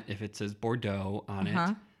on it, if it says Bordeaux on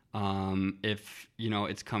it, if you know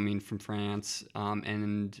it's coming from France,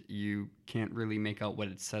 and you can't really make out what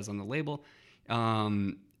it says on the label,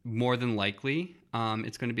 more than likely,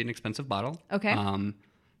 it's going to be an expensive bottle. Okay.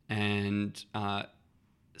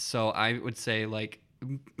 So I would say like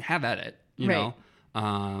have at it, you know,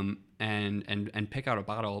 and pick out a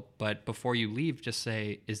bottle. But before you leave, just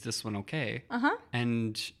say, "Is this one okay?"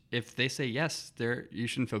 And if they say yes, you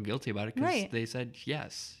shouldn't feel guilty about it because they said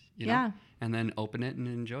yes. You know? And then open it and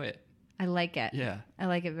enjoy it. I like it. Yeah. I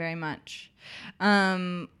like it very much.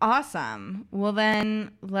 Awesome. Well,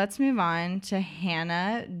 then let's move on to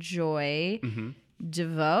Hannah Joy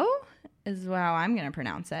DeVoe is how I'm going to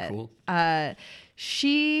pronounce it. Cool.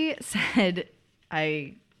 She said,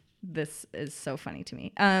 this is so funny to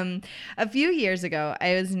me. A few years ago,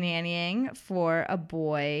 I was nannying for a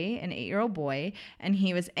boy, an 8-year-old boy, and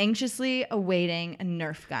he was anxiously awaiting a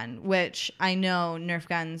Nerf gun, which I know Nerf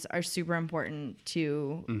guns are super important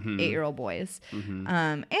to 8-year-old boys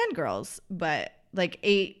and girls, but like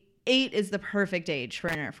 8 is the perfect age for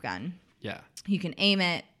a Nerf gun. Yeah. You can aim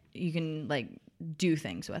it, you can like do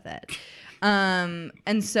things with it.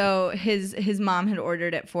 And so his mom had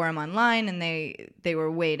ordered it for him online, and they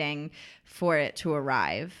were waiting for it to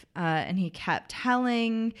arrive. And he kept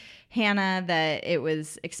telling Hannah that it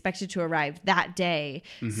was expected to arrive that day.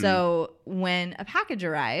 So when a package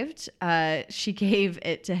arrived, she gave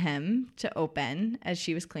it to him to open as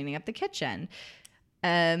she was cleaning up the kitchen.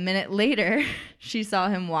 A minute later, she saw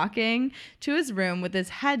him walking to his room with his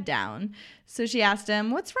head down. So she asked him,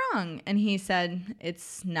 "What's wrong?" And he said,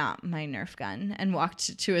 "It's not my Nerf gun," and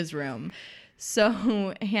walked to his room.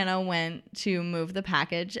 So Hannah went to move the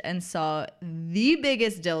package and saw the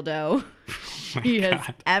biggest dildo she has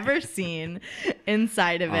ever seen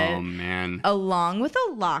inside of it. Oh, man. Along with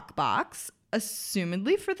a lockbox,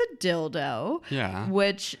 assumedly for the dildo. Yeah.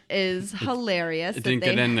 Which is hilarious. It didn't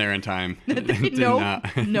get in there in time.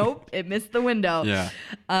 Nope. It missed the window. Yeah.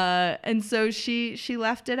 And so she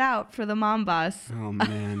left it out for the mom boss. Oh,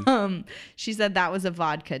 man. She said that was a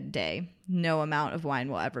vodka day. No amount of wine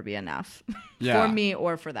will ever be enough for me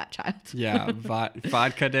or for that child. Yeah,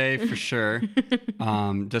 vodka day for sure.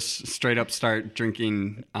 Just straight up start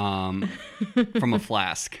drinking from a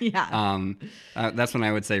flask. Yeah. That's when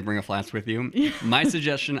I would say bring a flask with you. My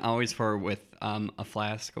suggestion always with a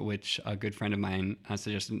flask, which a good friend of mine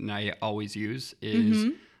suggested and I always use,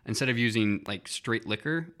 is instead of using like straight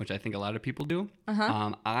liquor, which I think a lot of people do,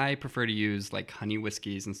 I prefer to use like honey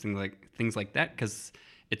whiskeys and things like that because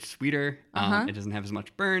it's sweeter. It doesn't have as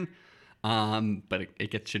much burn. but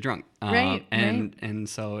it gets you drunk. Right. And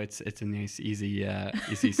so it's a nice, easy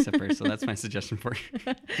sipper. So that's my suggestion for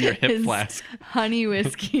your hip flask. Honey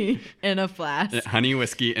whiskey in a flask. Honey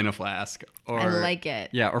whiskey in a flask. Or, I like it.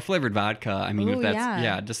 Yeah, or flavored vodka. I mean, Ooh, if that's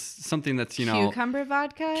yeah. just something that's Cucumber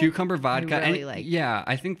vodka. Cucumber vodka. I really and, like. Yeah,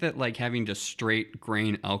 I think that like having just straight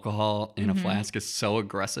grain alcohol in a flask is so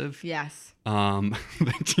aggressive. Yes. I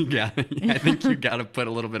think you gotta put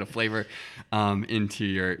a little bit of flavor into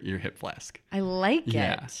your hip flask. I like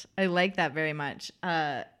Yeah. it. I like that very much.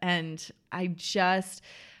 And I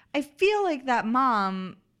feel like that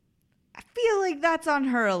mom, I feel like that's on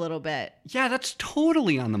her a little bit. Yeah, that's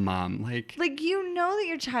totally on the mom. Like you know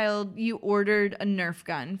that you ordered a Nerf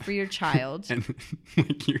gun for your child. and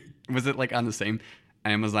like was it like on the same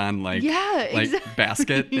Amazon Yeah, exactly.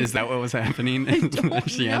 basket? Is that what was happening?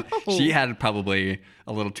 She had probably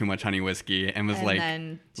a little too much honey whiskey and was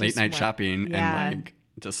then late night shopping Yeah. and like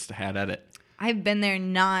just had at it. I've been there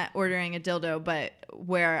not ordering a dildo, but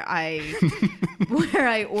where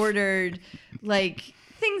I ordered like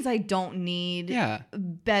things I don't need. Yeah.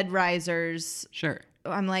 Bed risers. Sure.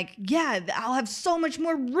 I'm like, yeah, I'll have so much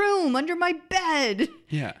more room under my bed.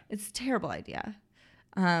 Yeah. It's a terrible idea.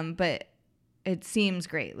 But it seems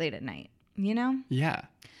great late at night, you know? Yeah.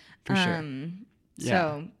 For sure.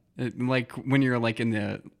 So like when you're like in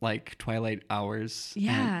the like twilight hours,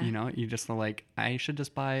 Yeah. and, you just are like, I should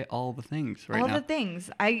just buy all the things right all now. the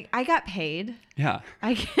things. I got paid. Yeah.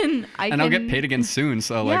 I can And I'll get paid again soon.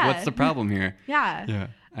 So like, Yeah. what's the problem here? Yeah. Yeah.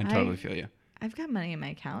 I totally feel you. I've got money in my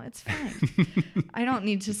account. It's fine. I don't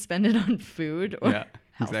need to spend it on food or Yeah,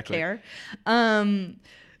 exactly. healthcare.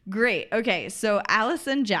 Great. Okay. So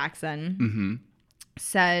Allison Jackson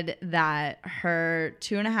said that her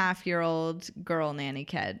 2.5-year-old girl nanny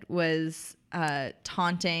kid was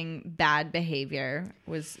taunting bad behavior.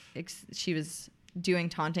 She was doing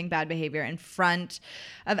taunting bad behavior in front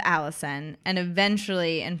of Allison and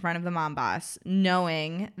eventually in front of the mom boss,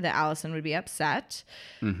 knowing that Allison would be upset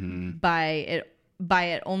by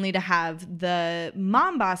it, only to have the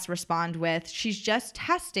mom boss respond with, "She's just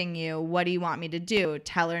testing you. What do you want me to do?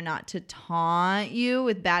 Tell her not to taunt you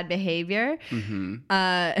with bad behavior?" And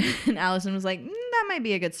Allison was like, that might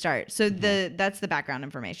be a good start. So that's the background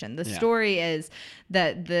information. The story is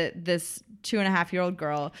that this 2.5-year-old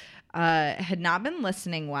girl had not been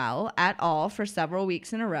listening well at all for several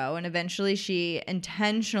weeks in a row, and eventually she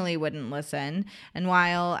intentionally wouldn't listen. And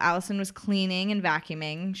while Allison was cleaning and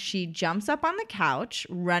vacuuming, she jumps up on the couch,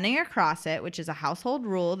 running across it, which is a household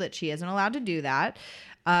rule that she isn't allowed to do that.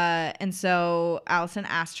 And so Allison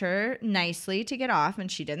asked her nicely to get off, and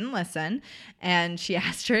she didn't listen. And she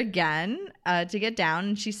asked her again to get down,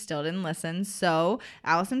 and she still didn't listen. So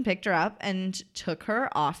Allison picked her up and took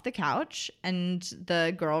her off the couch, and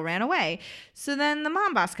the girl ran away. So then the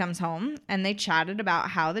mom boss comes home, and they chatted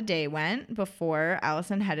about how the day went before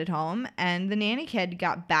Allison headed home. And the nanny kid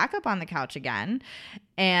got back up on the couch again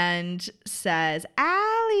and says,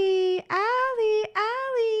 "Allie, Allie,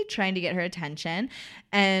 Allie," trying to get her attention.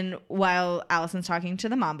 And while Allison's talking to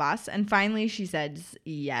the mom boss, and finally she says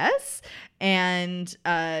yes. And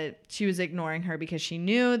she was ignoring her because she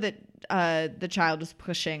knew that the child was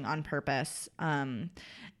pushing on purpose. And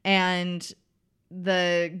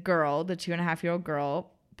the girl, the 2.5-year-old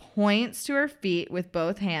girl, points to her feet with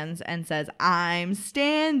both hands and says, "I'm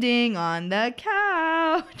standing on the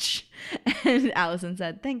couch." And Allison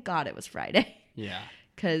said, "Thank God it was Friday." Yeah.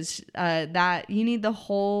 Because that you need the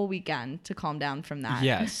whole weekend to calm down from that.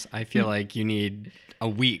 Yes. I feel like you need a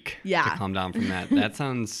week to calm down from that. That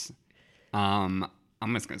sounds, I'm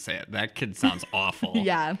just going to say it. That kid sounds awful.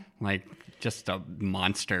 Yeah. Like just a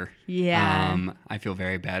monster. Yeah. I feel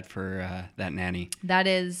very bad for that nanny. That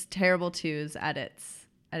is terrible twos at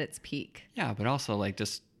its peak. Yeah, but also like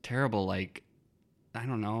just terrible, like, I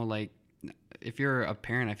don't know, like if you're a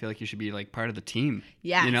parent, I feel like you should be like part of the team.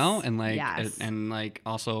 Yes. You know? And like Yes. and like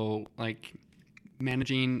also like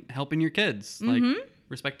helping your kids, Mm-hmm. like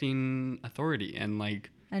respecting authority and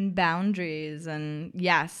like And boundaries and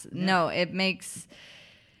yes. Yeah. No, it makes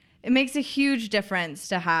a huge difference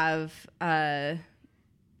to have a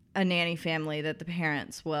nanny family that the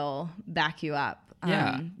parents will back you up.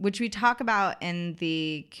 Which we talk about in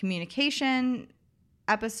the communication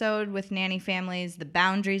episode with nanny families, the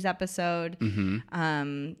boundaries episode.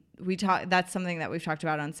 That's something that we've talked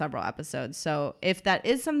about on several episodes. So if that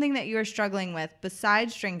is something that you're struggling with,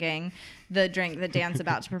 besides drinking the drink that Dan's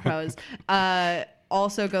about to propose,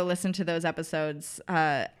 also go listen to those episodes.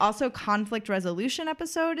 Also, conflict resolution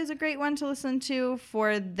episode is a great one to listen to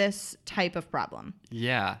for this type of problem.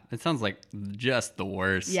 Yeah, it sounds like just the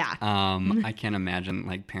worst. Yeah. I can't imagine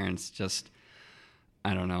like parents just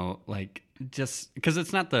I don't know, like just because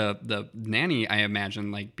it's not the nanny, I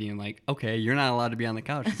imagine, like being like, okay, you're not allowed to be on the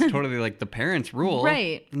couch. It's totally like the parents' rule.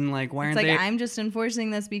 Right. And like, why It's aren't like, they? I'm just enforcing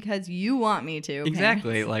this because you want me to.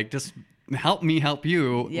 Exactly. Parents. Like, just help me help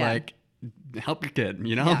you. Yeah. Like, help your kid,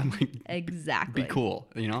 you know? Yeah, Like, exactly. be cool,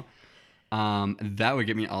 you know? That would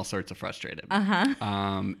get me all sorts of frustrated.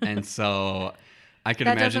 And so I could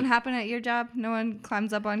That imagine. doesn't happen at your job? No one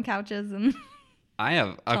climbs up on couches and... I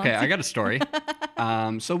have. Okay, I got a story.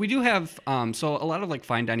 So we do have, so a lot of like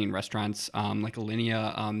fine dining restaurants, like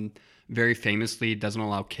Alinea, very famously doesn't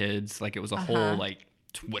allow kids. Like it was a whole like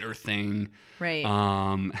Twitter thing. Right.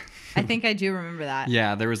 I think I do remember that.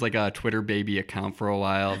 Yeah, there was like a Twitter baby account for a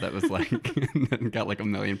while that was like, got like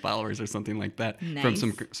 1 million followers or something like that from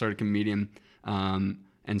some sort of comedian. And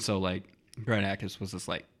so like Brett Atkins was just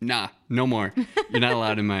like, nah, no more. You're not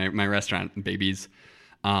allowed in my restaurant, babies.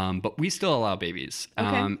 But we still allow babies.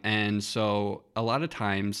 Okay. And so a lot of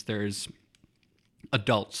times there's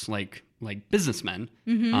adults like businessmen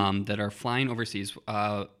that are flying overseas.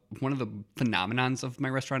 One of the phenomenons of my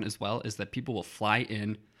restaurant as well is that people will fly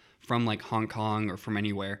in from like Hong Kong or from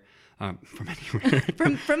anywhere. From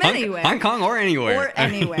anywhere. Hong Kong or anywhere. Or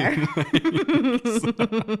anywhere. So,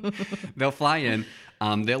 they'll fly in.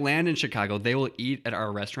 They'll land in Chicago. They will eat at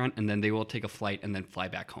our restaurant, and then they will take a flight and then fly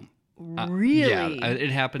back home. Really? Yeah, it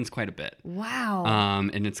happens quite a bit. Wow.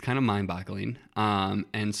 And it's kind of mind-boggling.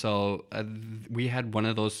 And so we had one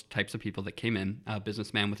of those types of people that came in, a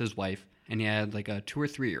businessman with his wife, and he had like a 2 or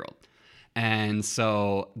 3 year old. And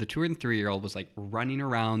so the 2 and 3 year old was like running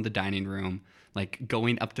around the dining room, like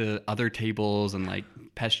going up to other tables and like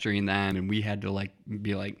pestering them, and we had to like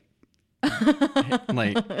be like,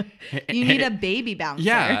 like you need a baby bouncer.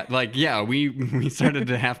 Yeah, like we started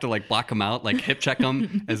to have to like block them out, like hip check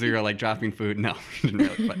them as we were like dropping food. No, we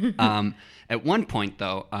didn't really. But at one point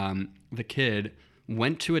though, the kid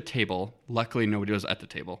went to a table. Luckily, nobody was at the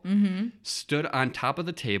table. Stood on top of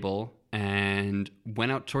the table and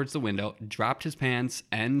went out towards the window, dropped his pants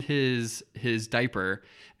and his diaper,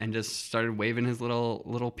 and just started waving his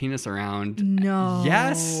little penis around. No.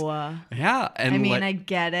 Yes. Yeah. And I mean, I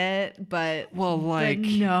get it, but like, but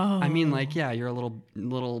no. I mean, like, yeah, you're a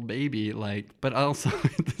little baby, like, but also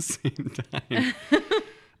at the same time.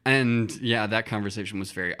 And yeah, that conversation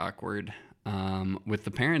was very awkward with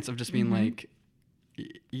the parents of just being like,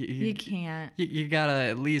 you can't. You gotta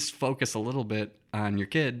at least focus a little bit on your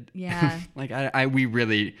kid. Yeah. Like we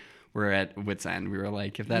really were at wit's end. We were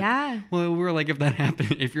like, if that, if that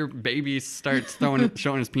happened, if your baby starts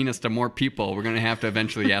showing his penis to more people, we're gonna have to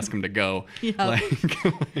eventually ask him to go. Yep.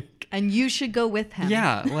 Like, and you should go with him.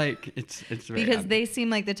 Yeah, like it's very because odd. they seem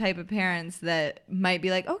like the type of parents that might be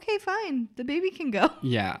like, okay, fine, the baby can go.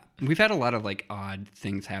 Yeah, we've had a lot of like odd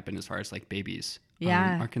things happen as far as like babies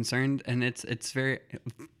are concerned, and it's very,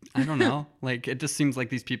 I don't know, like it just seems like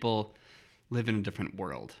these people live in a different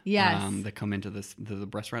world. Yes. That come into the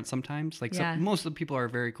restaurant sometimes. Like most of the people are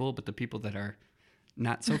very cool, but the people that are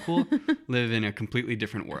not so cool live in a completely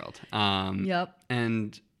different world. Yep.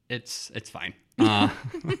 And it's fine.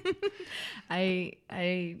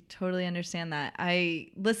 I totally understand that. I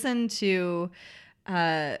listen to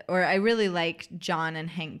or I really like John and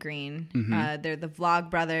Hank Green. They're the Vlog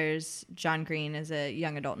Brothers. John Green is a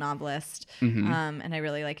young adult novelist, and I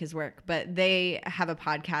really like his work. But they have a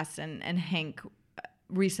podcast, and Hank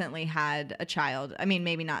recently had a child. I mean,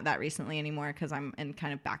 maybe not that recently anymore because I'm in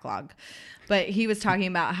kind of backlog. But he was talking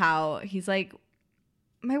about how he's like,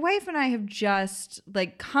 my wife and I have just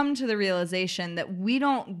like come to the realization that we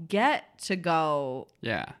don't get to go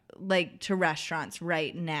like to restaurants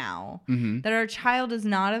right now, that our child is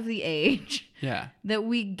not of the age that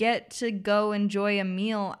we get to go enjoy a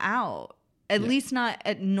meal out, at least not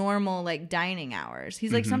at normal like dining hours.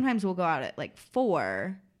 He's like, sometimes we'll go out at like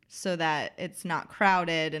 4 so that it's not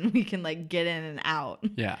crowded and we can like get in and out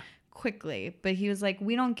quickly. But he was like,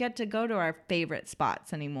 we don't get to go to our favorite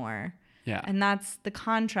spots anymore. Yeah. And that's the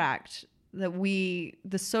contract that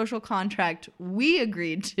the social contract we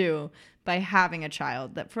agreed to by having a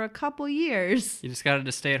child, that for a couple years. You just got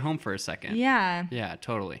to stay at home for a second. Yeah. Yeah,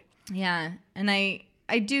 totally. Yeah. And I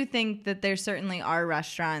do think that there certainly are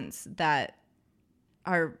restaurants that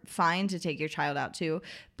are fine to take your child out to.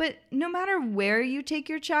 But no matter where you take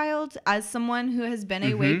your child, as someone who has been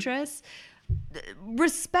a waitress,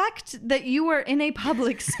 respect that you are in a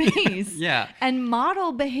public space. And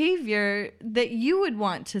model behavior that you would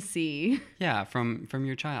want to see. Yeah, from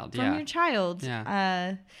your child. From your child.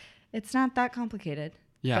 Yeah. It's not that complicated.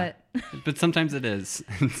 Yeah. But sometimes it is,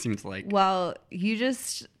 it seems like. Well, you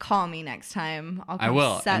just call me next time. I'll come I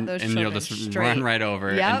will. set those children you'll just straight. run right over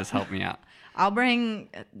and just help me out. I'll bring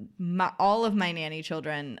all of my nanny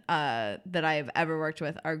children that I've ever worked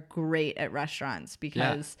with are great at restaurants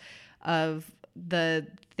because of the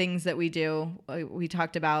things that we do. We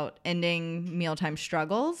talked about ending mealtime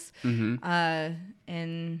struggles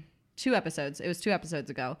in 2 episodes. It was 2 episodes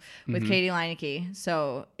ago with Katie Leineke.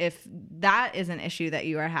 So if that is an issue that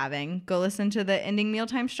you are having, go listen to the ending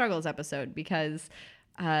mealtime struggles episode because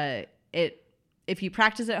if you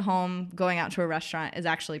practice at home, going out to a restaurant is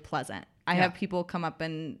actually pleasant. I have people come up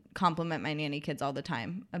and compliment my nanny kids all the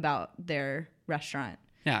time about their restaurant.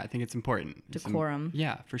 Yeah, I think it's important. Decorum.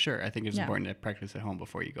 Yeah, for sure. I think it's important to practice at home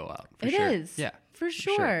before you go out. It is. Yeah. For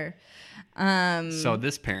sure. So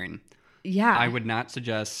this pairing. Yeah. I would not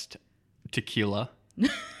suggest tequila.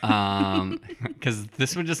 Because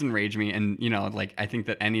this would just enrage me. And, like, I think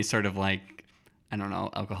that any sort of, like, I don't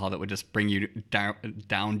know, alcohol that would just bring you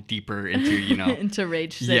down deeper into, into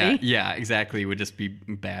Rage City. Yeah, exactly. Would just be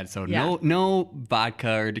bad. So no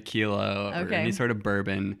vodka or tequila or any sort of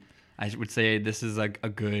bourbon. I would say this is a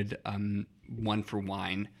good one for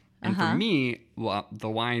wine. And for me, the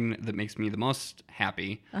wine that makes me the most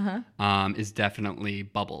happy is definitely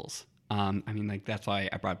Bubbles. That's why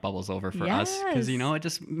I brought Bubbles over for us. Because, it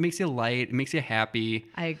just makes you light. It makes you happy.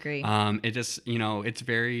 I agree. It just, it's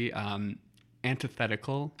very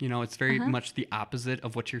antithetical. It's very much the opposite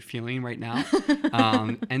of what you're feeling right now.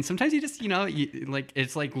 And sometimes you just,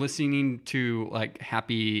 it's like listening to like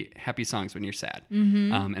happy songs when you're sad.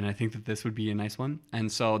 And I think that this would be a nice one.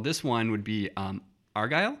 And so this one would be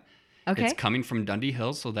Argyle. Okay. It's coming from Dundee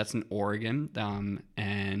Hills, so that's in Oregon.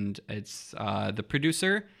 And it's the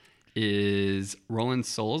producer is Roland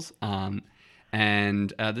Souls.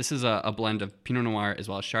 And this is a blend of Pinot Noir as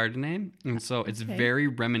well as Chardonnay. And so it's very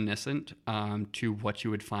reminiscent to what you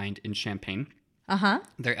would find in Champagne.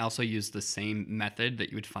 They also use the same method that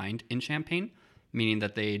you would find in Champagne, meaning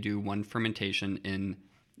that they do one fermentation in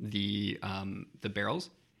the barrels,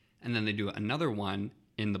 and then they do another one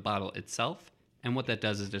in the bottle itself. And what that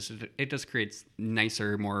does is it just creates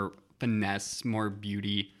nicer, more finesse, more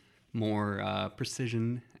beauty, more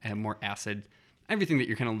precision, and more acid. Everything that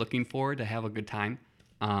you're kind of looking for to have a good time.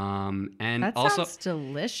 And that also sounds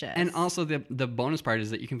delicious. And also the bonus part is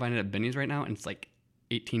that you can find it at Binny's right now, and it's like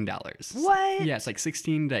 $18. What? Yeah, it's like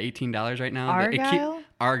 $16 to $18 right now. Argyle?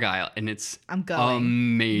 Argyle, and it's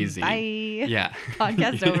amazing. Bye. Yeah.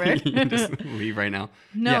 Podcast over. You can just leave right now.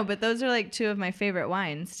 No, but those are like 2 of my favorite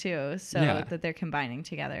wines too. So that they're combining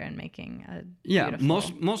together and making a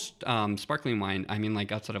beautiful... most sparkling wine,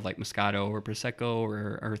 like outside of like Moscato or Prosecco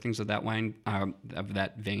or things of that wine, of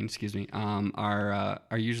that vein, are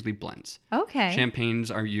usually blends. Okay.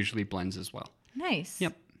 Champagnes are usually blends as well. Nice.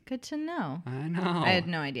 Yep. Good to know. I know. I had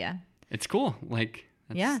no idea. It's cool. That's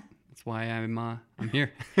why I'm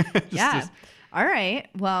here. All right.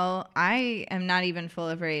 Well, I am not even full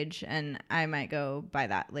of rage, and I might go buy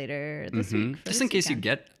that later this week. Just in case you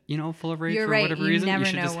get, full of rage for whatever reason, you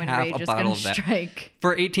should know just when have rage a bottle of that. Strike.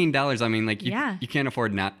 For $18, you can't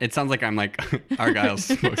afford not. It sounds like I'm like Argyle's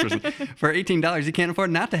spokesperson. For $18, you can't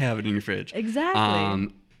afford not to have it in your fridge.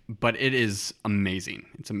 Exactly. But it is amazing.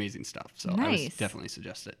 It's amazing stuff. So I would definitely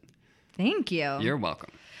suggest it. Thank you. You're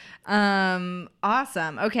welcome.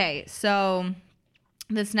 Awesome. Okay, so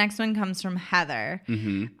this next one comes from Heather.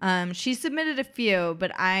 She submitted a few,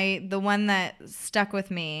 but the one that stuck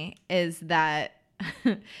with me is that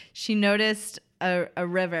she noticed a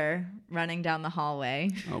river running down the hallway.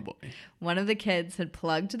 Oh boy. One of the kids had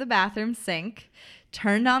plugged the bathroom sink,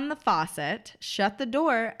 turned on the faucet, shut the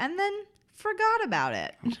door, and then forgot about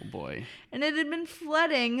it. Oh boy. And it had been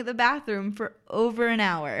flooding the bathroom for over an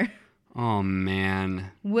hour. Oh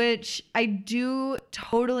man. Which I do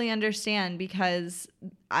totally understand because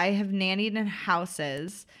I have nannied in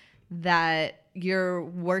houses that you're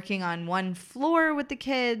working on one floor with the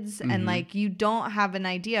kids and like you don't have an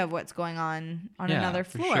idea of what's going on another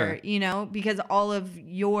floor, because all of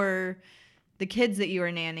the kids that you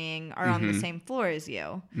are nannying are on the same floor as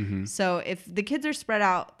you. So if the kids are spread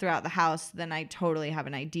out throughout the house, then I totally have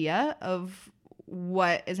an idea of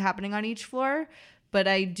what is happening on each floor. But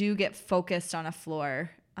I do get focused on a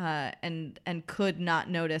floor and could not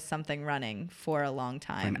notice something running for a long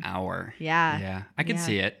time. For an hour. Yeah. Yeah. I could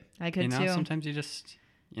see it. I could too. Sometimes you just,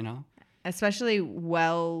 Especially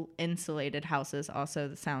well-insulated houses. Also,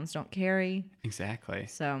 the sounds don't carry. Exactly.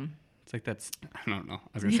 So... It's like I don't know. I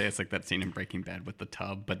was going to say it's like that scene in Breaking Bad with the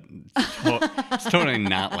tub, but it's totally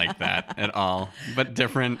not like that at all, but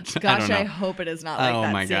different. Gosh, I hope it is not like that.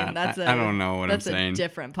 Oh my scene. God. I don't know what I'm saying. That's a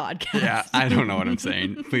different podcast. Yeah, I don't know what I'm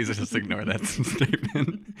saying. Please just ignore that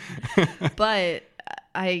statement. But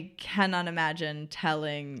I cannot imagine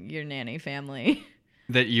telling your nanny family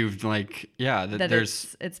that you've like, yeah, that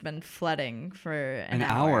there's it's been flooding for an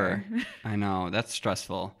hour. I know, that's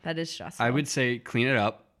stressful. That is stressful. I would say clean it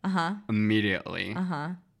up immediately.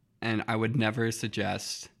 And I would never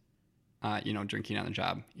suggest, drinking on the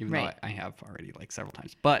job, even though I have already like several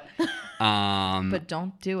times. But but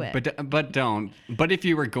don't do it. But don't. But if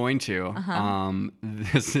you were going to,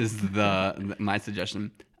 this is my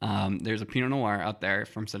suggestion. There's a Pinot Noir out there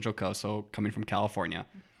from Central Coast, so coming from California.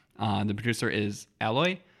 The producer is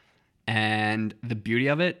Alloy, and the beauty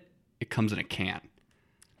of it comes in a can.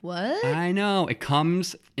 What? I know. It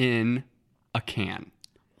comes in a can.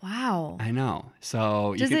 Wow. I know.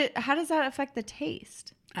 So how does that affect the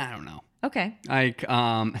taste? I don't know. Okay. I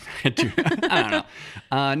don't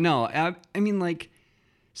know. No, I mean, like,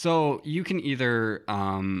 so you can either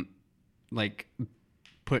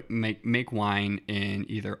make wine in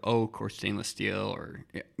either oak or stainless steel, or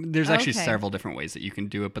there's actually several different ways that you can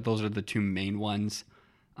do it, but those are the two main ones.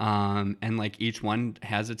 And like each one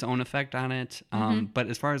has its own effect on it. But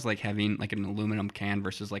as far as like having like an aluminum can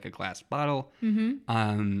versus like a glass bottle,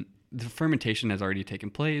 the fermentation has already taken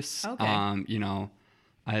place. Okay.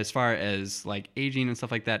 As far as like aging and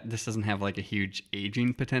stuff like that, this doesn't have like a huge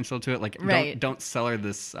aging potential to it. Like don't cellar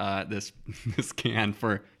this this can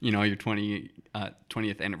for your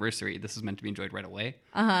 20th anniversary. This is meant to be enjoyed right away.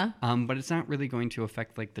 But it's not really going to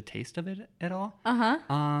affect like the taste of it at all.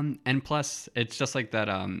 And plus, it's just like that.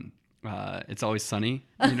 It's Always Sunny.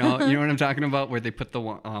 You know what I'm talking about, where they put the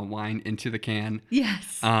wine into the can.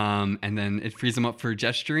 Yes. And then it frees them up for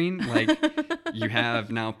gesturing. Like you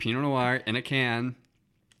have now Pinot Noir in a can.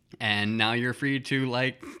 And now you're free to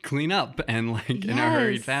like clean up and like in a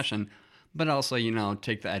hurried fashion, but also,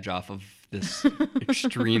 take the edge off of this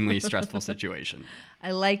extremely stressful situation.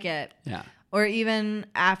 I like it. Yeah. Or even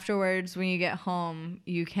afterwards, when you get home,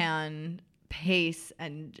 you can pace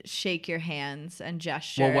and shake your hands and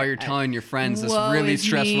gesture. Well, while you're telling your friends this really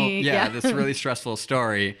stressful, this really stressful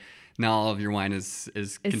story, now all of your wine is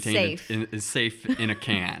contained is safe in a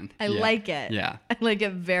can. I like it. Yeah. I like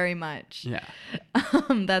it very much. Yeah.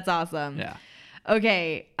 That's awesome. Yeah.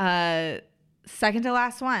 Okay. Second to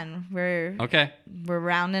last one. We're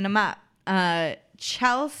rounding them up.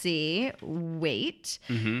 Chelsea Waite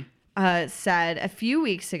said a few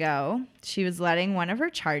weeks ago she was letting one of her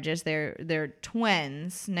charges, they're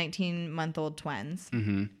twins, 19-month-old twins,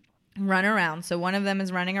 run around. So one of them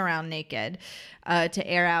is running around naked to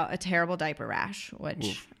air out a terrible diaper rash,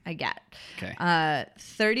 which I get. Okay.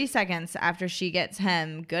 30 seconds after she gets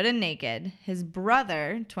him good and naked, his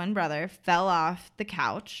twin brother, fell off the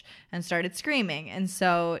couch and started screaming. And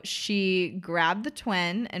so she grabbed the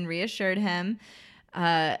twin and reassured him.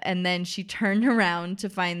 And then she turned around to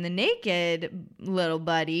find the naked little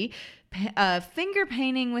buddy finger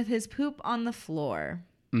painting with his poop on the floor.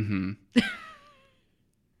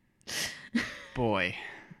 Boy.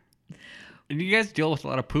 Do you guys deal with a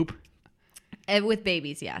lot of poop? With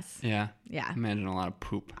babies, yes. Yeah. Yeah. Imagine a lot of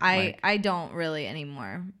poop. I don't really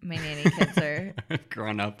anymore. My nanny kids have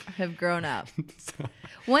grown up.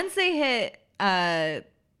 Once they hit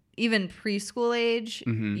even preschool age,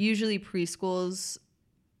 usually preschools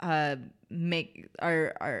ask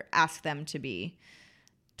them to be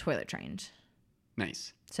toilet trained.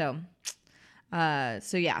 Nice. So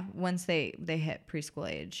yeah, once they hit preschool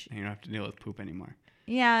age, you don't have to deal with poop anymore.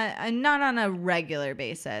 Yeah, and not on a regular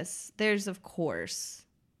basis. There's of course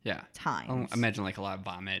times. I imagine like a lot of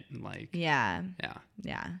vomit and like yeah.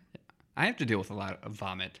 I have to deal with a lot of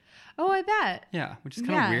vomit. Oh, I bet. Yeah, which is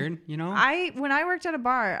kind of weird, When I worked at a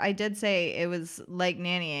bar, I did say it was like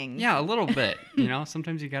nannying. Yeah, a little bit.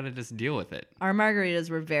 Sometimes you got to just deal with it. Our margaritas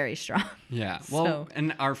were very strong. Yeah. Well,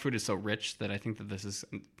 and our food is so rich that I think that this is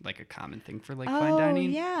like a common thing for like fine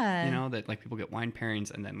dining. Yeah. That like people get wine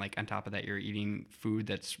pairings, and then like on top of that, you're eating food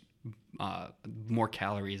that's more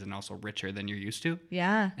calories and also richer than you're used to.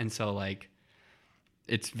 Yeah. And so like,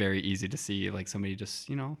 it's very easy to see like somebody just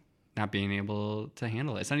not being able to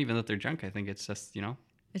handle it. It's not even that they're drunk. I think it's just,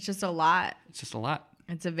 it's just a lot. It's just a lot.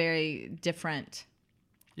 It's a very different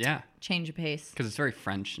change of pace. Because it's very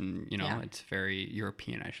French and, it's very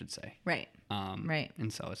European, I should say. Right. Right.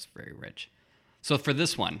 And so it's very rich. So for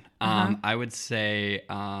this one, I would say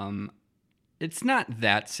it's not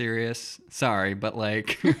that serious. Sorry, but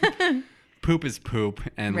like... Poop is poop,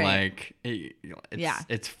 and like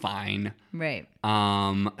it's fine. Right.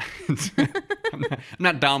 I'm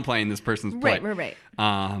not downplaying this person's plight. Right.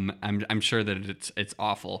 I'm sure that it's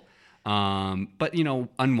awful. But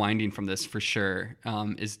unwinding from this for sure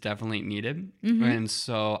is definitely needed. And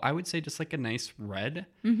so I would say just like a nice red.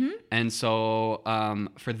 And so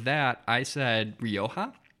for that I said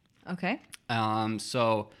Rioja. Okay.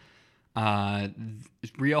 So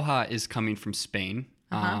Rioja is coming from Spain.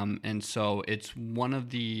 And so it's one of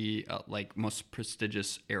the most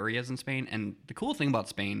prestigious areas in Spain. And the cool thing about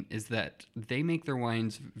Spain is that they make their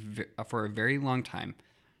wines for a very long time.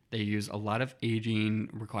 They use a lot of aging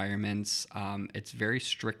requirements. It's very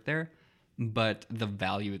strict there, but the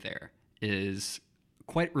value there is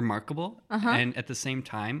quite remarkable. And at the same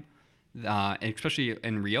time, especially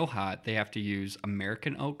in Rioja, they have to use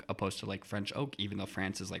American oak opposed to like French oak, even though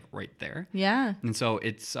France is like right there. Yeah. And so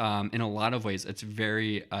it's in a lot of ways, it's a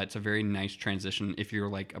very nice transition if you're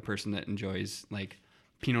like a person that enjoys like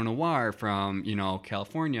Pinot Noir from,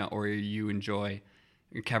 California, or you enjoy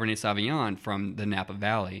Cabernet Sauvignon from the Napa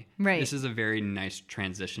Valley. Right. This is a very nice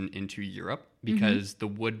transition into Europe because the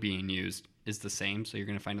wood being used is the same. So you're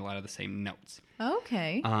going to find a lot of the same notes.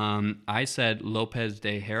 Okay. I said Lopez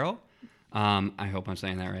de Haro. I hope I'm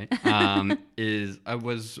saying that right.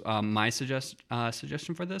 Was my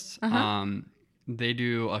suggestion for this. They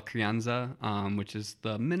do a crianza, which is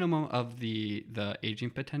the minimum of the aging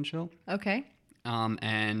potential. Okay.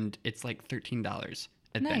 And it's like $13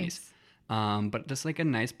 at Nice. Benny's. But just like a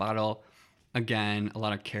nice bottle. Again, a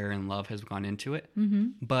lot of care and love has gone into it,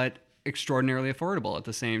 but extraordinarily affordable at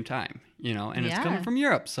the same time, and it's coming from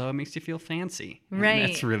Europe, so it makes you feel fancy. Right. And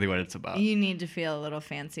that's really what it's about. You need to feel a little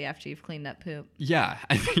fancy after you've cleaned up poop. Yeah,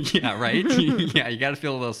 I think, yeah, right? Yeah, you got to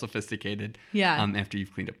feel a little sophisticated after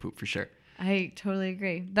you've cleaned up poop, for sure. I totally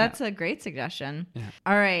agree. That's a great suggestion. Yeah.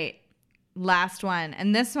 All right. Last one.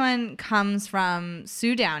 And this one comes from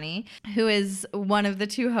Sue Downey, who is one of the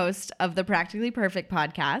two hosts of the Practically Perfect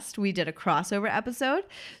podcast. We did a crossover episode,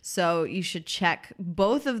 so you should check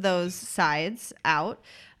both of those sides out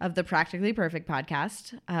of the Practically Perfect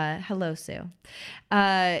podcast. Hello, Sue.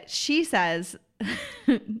 She says,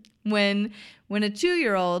 when a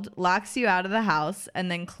 2-year-old locks you out of the house and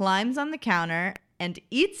then climbs on the counter and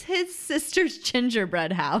eats his sister's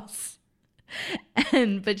gingerbread house.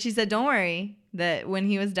 But she said, don't worry, that when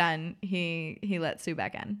he was done, he let Sue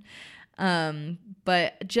back in.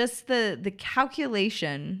 But just the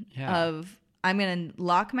calculation of, I'm going to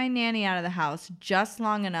lock my nanny out of the house just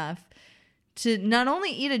long enough to not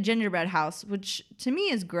only eat a gingerbread house, which to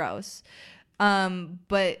me is gross,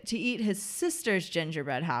 but to eat his sister's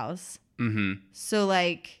gingerbread house. Mm-hmm. So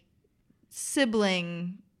like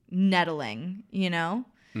sibling nettling,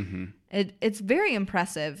 Mm-hmm. It's very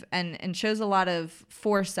impressive and shows a lot of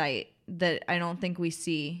foresight that I don't think we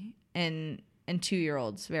see in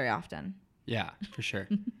 2-year-olds very often. Yeah, for sure.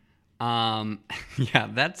 Yeah,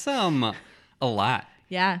 that's a lot.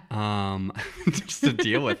 Yeah. Just to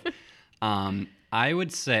deal with. I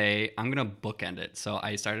would say I'm gonna bookend it. So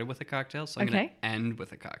I started with a cocktail, so I'm gonna end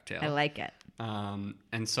with a cocktail. I like it.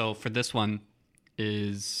 And so for this one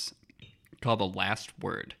is called The Last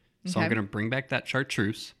Word. So I'm gonna bring back that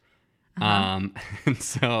chartreuse. And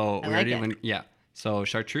so So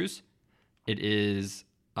chartreuse, it is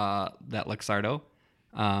that Luxardo,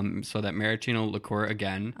 so that maraschino liqueur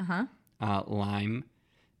again, lime,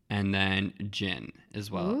 and then gin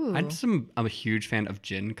as well. Ooh. I'm a huge fan of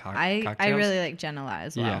gin cocktails. I really like gin a lot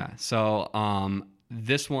as well. Yeah. So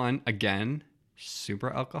this one again,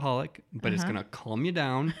 super alcoholic, but it's gonna calm you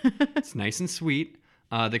down. It's nice and sweet.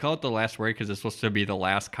 They call it The Last Word because it's supposed to be the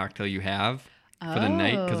last cocktail you have for the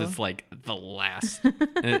night, because it's like the last.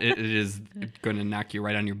 it is going to knock you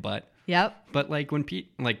right on your butt. Yep. But like when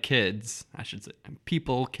kids, I should say,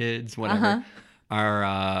 kids, whatever,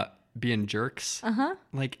 are being jerks,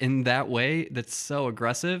 like in that way, that's so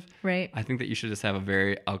aggressive. Right. I think that you should just have a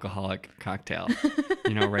very alcoholic cocktail,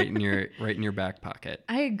 right in your back pocket.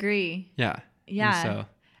 I agree. Yeah. Yeah. And so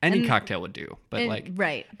any cocktail would do, but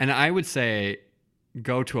right. And I would say,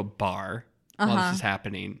 go to a bar while this is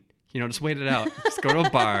happening. Just wait it out. Just go to a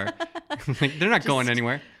bar. Like, they're not going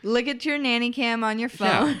anywhere. Look at your nanny cam on your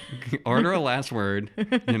phone. Yeah. Order a Last Word,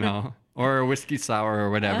 or a whiskey sour or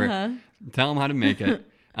whatever. Tell them how to make it.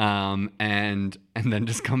 And then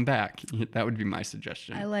just come back. That would be my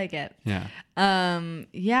suggestion. I like it. Yeah.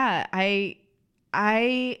 Yeah,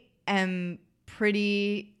 I am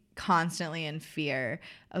pretty constantly in fear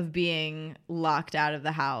of being locked out of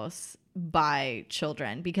the house by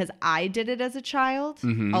children, because I did it as a child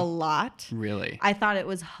a lot. Really? I thought it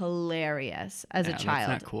was hilarious as a child.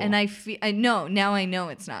 That's not cool. And I know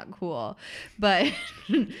it's not cool, but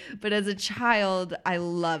but as a child I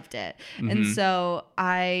loved it. And so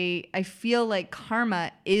I feel like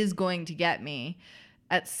karma is going to get me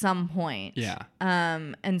at some point. Yeah.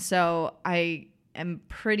 And so I am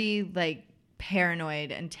pretty like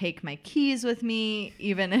paranoid and take my keys with me,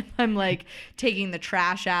 even if I'm like taking the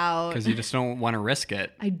trash out, because you just don't want to risk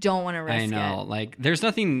it. I don't want to risk it. I know. Like, there's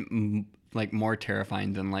nothing like more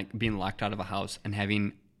terrifying than like being locked out of a house and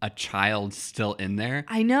having a child still in there.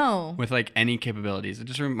 I know. With like any capabilities. It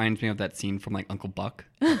just reminds me of that scene from like Uncle Buck.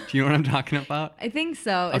 Do you know what I'm talking about? I think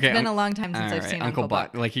so. Okay, it's been a long time since I've seen Uncle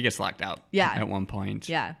Buck. Like he gets locked out. Yeah. At one point.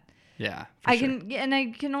 Yeah. Yeah. I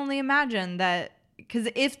can only imagine that, because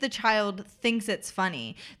if the child thinks it's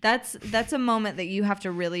funny, that's a moment that you have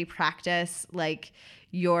to really practice, like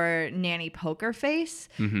your nanny poker face,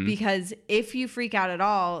 because if you freak out at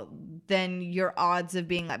all, then your odds of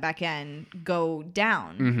being let back in go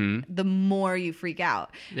down the more you freak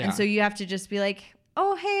out. Yeah. And so you have to just be like,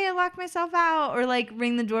 oh, hey, I locked myself out, or like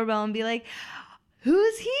ring the doorbell and be like,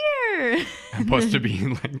 who's here? I'm supposed to be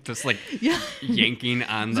like just like yanking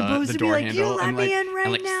on the door like, handle you let and me like, in right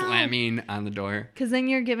and like now. slamming on the door. Because then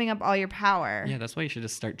you're giving up all your power. Yeah, that's why you should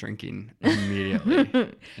just start drinking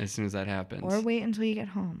immediately as soon as that happens. Or wait until you get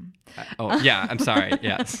home. Oh, yeah, I'm sorry.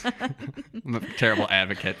 Yes. I'm a terrible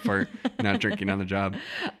advocate for not drinking on the job.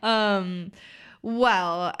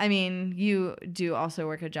 Well, I mean, you do also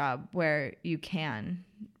work a job where you can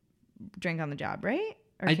drink on the job, right?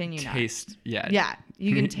 Or can you not? Yeah. Yeah,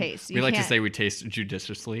 you can taste. We like to say we taste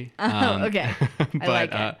judiciously. Okay. But, I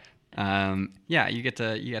like it. Yeah, you get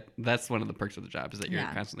that's one of the perks of the job is that you're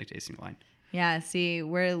constantly tasting wine. Yeah, see,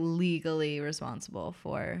 we're legally responsible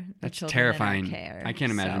for the That's children terrifying. in our care. I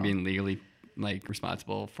can't imagine being legally like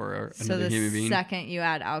responsible for another human being. So the second you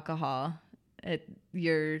add alcohol,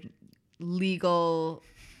 your legal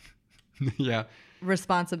Yeah.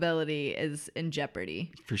 responsibility is in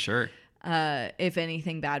jeopardy. For sure. If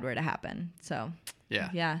anything bad were to happen. So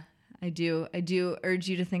yeah, I do urge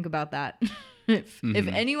you to think about that. If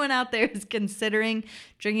anyone out there is considering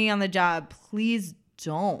drinking on the job, please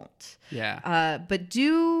don't. Yeah. But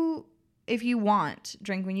do, if you want,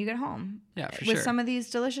 drink when you get home. Yeah, for with sure. some of these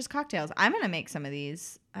delicious cocktails. I'm gonna make some of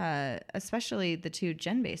these, especially the 2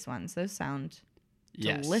 gin-based ones. Those sound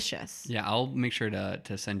delicious. Yeah, I'll make sure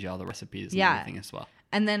to send you all the recipes and everything as well.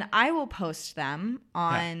 And then I will post them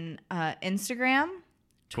on Instagram,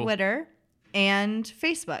 Cool. Twitter, and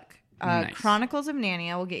Facebook. Nice. Chronicles of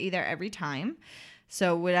Nania will get you there every time.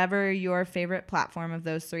 So whatever your favorite platform of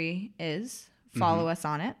those 3 is, follow us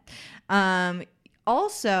on it.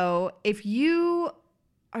 Also, if you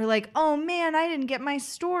are like, oh man, I didn't get my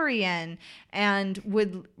story in, and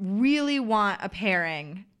would really want a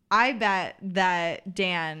pairing, I bet that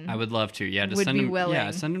Dan I would love to. Yeah, just would send be them. willing.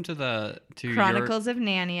 Yeah, send them to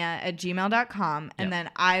chroniclesofnania@gmail.com, and Yep. then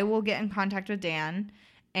I will get in contact with Dan,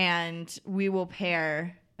 and we will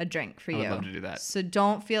pair a drink for you. I would love to do that. So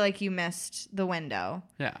don't feel like you missed the window.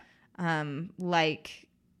 Yeah. Like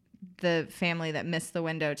the family that missed the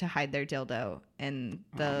window to hide their dildo in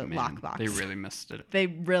the lockbox. They really missed it. They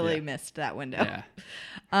really missed that window.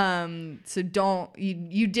 Yeah. So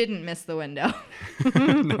you didn't miss the window.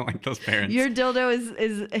 No, like those parents. Your dildo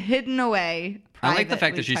is hidden away. I like the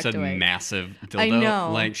fact that she privately said tucked away. massive dildo. I know.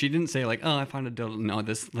 Like she didn't say like, oh, I found a dildo. No,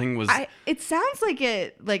 this thing was It sounds like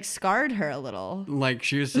it like scarred her a little. like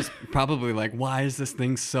she was just probably like, why is this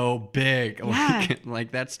thing so big? Yeah.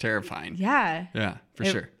 Like that's terrifying. Yeah. Yeah, for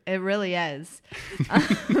sure. It really is.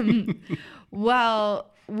 Well,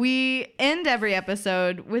 we end every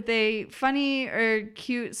episode with a funny or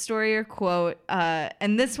cute story or quote.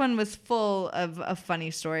 And this one was full of funny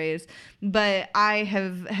stories, but I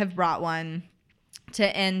have brought one to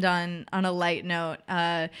end on a light note.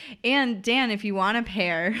 And Dan, if you want to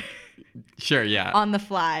pair Sure, yeah. on the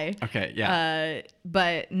fly. Okay, yeah.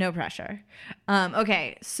 But no pressure.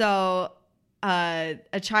 Okay, so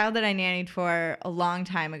a child that I nannied for a long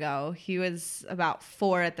time ago, he was about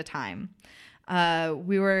 4 at the time.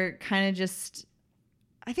 We were kind of just,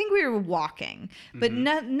 I think we were walking, but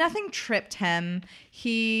nothing tripped him.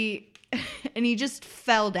 And he just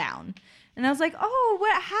fell down. And I was like, oh,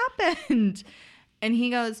 what happened? And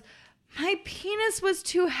he goes, my penis was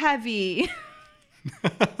too heavy.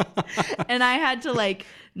 And I had to like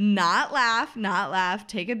not laugh,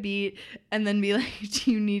 take a beat, and then be like,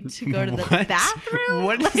 do you need to go to the What? bathroom?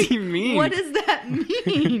 What does he mean? What does that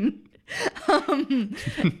mean? And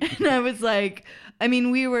I was like, I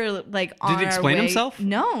mean, we were like on Did he our explain way. himself?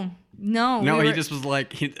 No. No, we he were- just was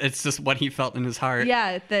like, it's just what he felt in his heart.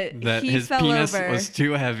 Yeah, that he his fell penis over was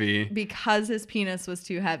too heavy. because his penis was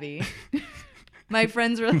too heavy. My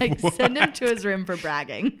friends were like, send him to his room for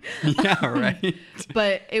bragging. Yeah, right.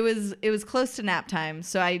 But it was close to nap time,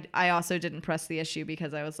 so I also didn't press the issue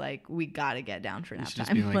because I was like, we gotta get down for You nap should just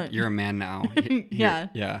time. be like, But- you're a man now. Yeah.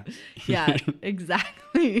 Yeah. yeah,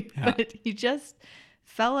 exactly. Yeah. But he just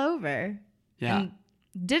fell over Yeah. and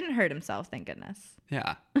didn't hurt himself, thank goodness.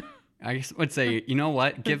 Yeah. I would say, you know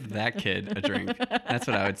what? Give that kid a drink. That's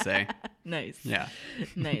what I would say. Nice. Yeah.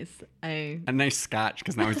 Nice. A nice scotch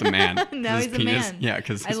because now he's a man. Now he's a man. Yeah,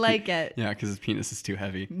 because I like it. Yeah, because his penis is too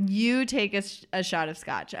heavy. You take a shot of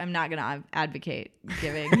scotch. I'm not going to advocate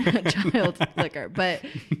giving a child liquor, but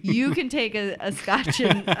you can take a scotch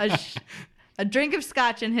and a drink of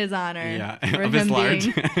scotch in his honor. Yeah, of his large,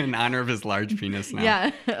 in honor of his large penis now.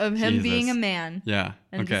 Yeah, of him being a man. Yeah,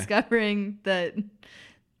 and discovering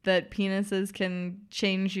that penises can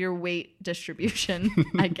change your weight distribution,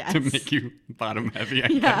 I guess. To make you bottom heavy, I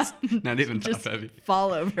guess. Not even top heavy.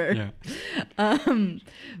 Fall over. Yeah.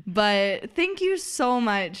 But thank you so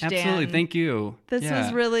much, Dan. Absolutely, thank you. This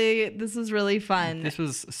was really fun. This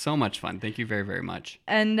was so much fun. Thank you very, very much.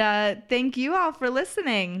 And thank you all for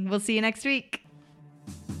listening. We'll see you next week.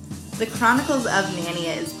 The Chronicles of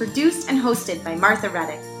Nania is produced and hosted by Martha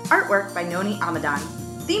Reddick. Artwork by Noni Amadan.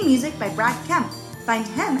 Theme music by Brad Kemp. Find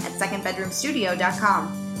him at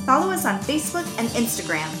secondbedroomstudio.com. Follow us on Facebook and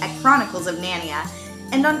Instagram at Chronicles of Nania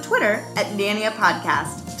and on Twitter at Nania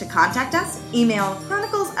Podcast. To contact us, email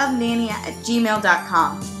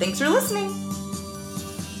chroniclesofnania@gmail.com. Thanks for listening.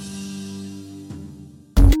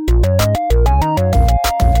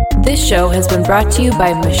 This show has been brought to you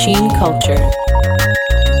by Machine Culture.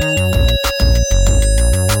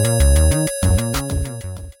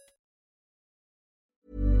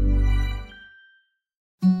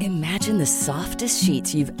 Imagine the softest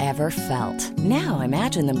sheets you've ever felt. Now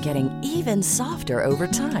imagine them getting even softer over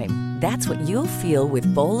time. That's what you'll feel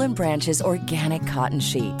with Boll & Branch's organic cotton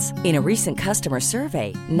sheets. In a recent customer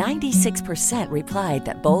survey, 96% replied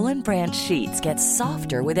that Boll & Branch sheets get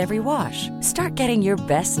softer with every wash. Start getting your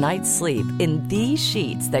best night's sleep in these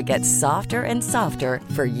sheets that get softer and softer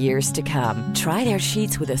for years to come. Try their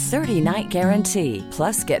sheets with a 30-night guarantee.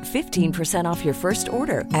 Plus, get 15% off your first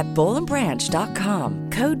order at bollandbranch.com.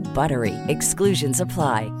 Code BUTTERY. Exclusions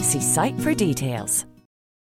apply. See site for details.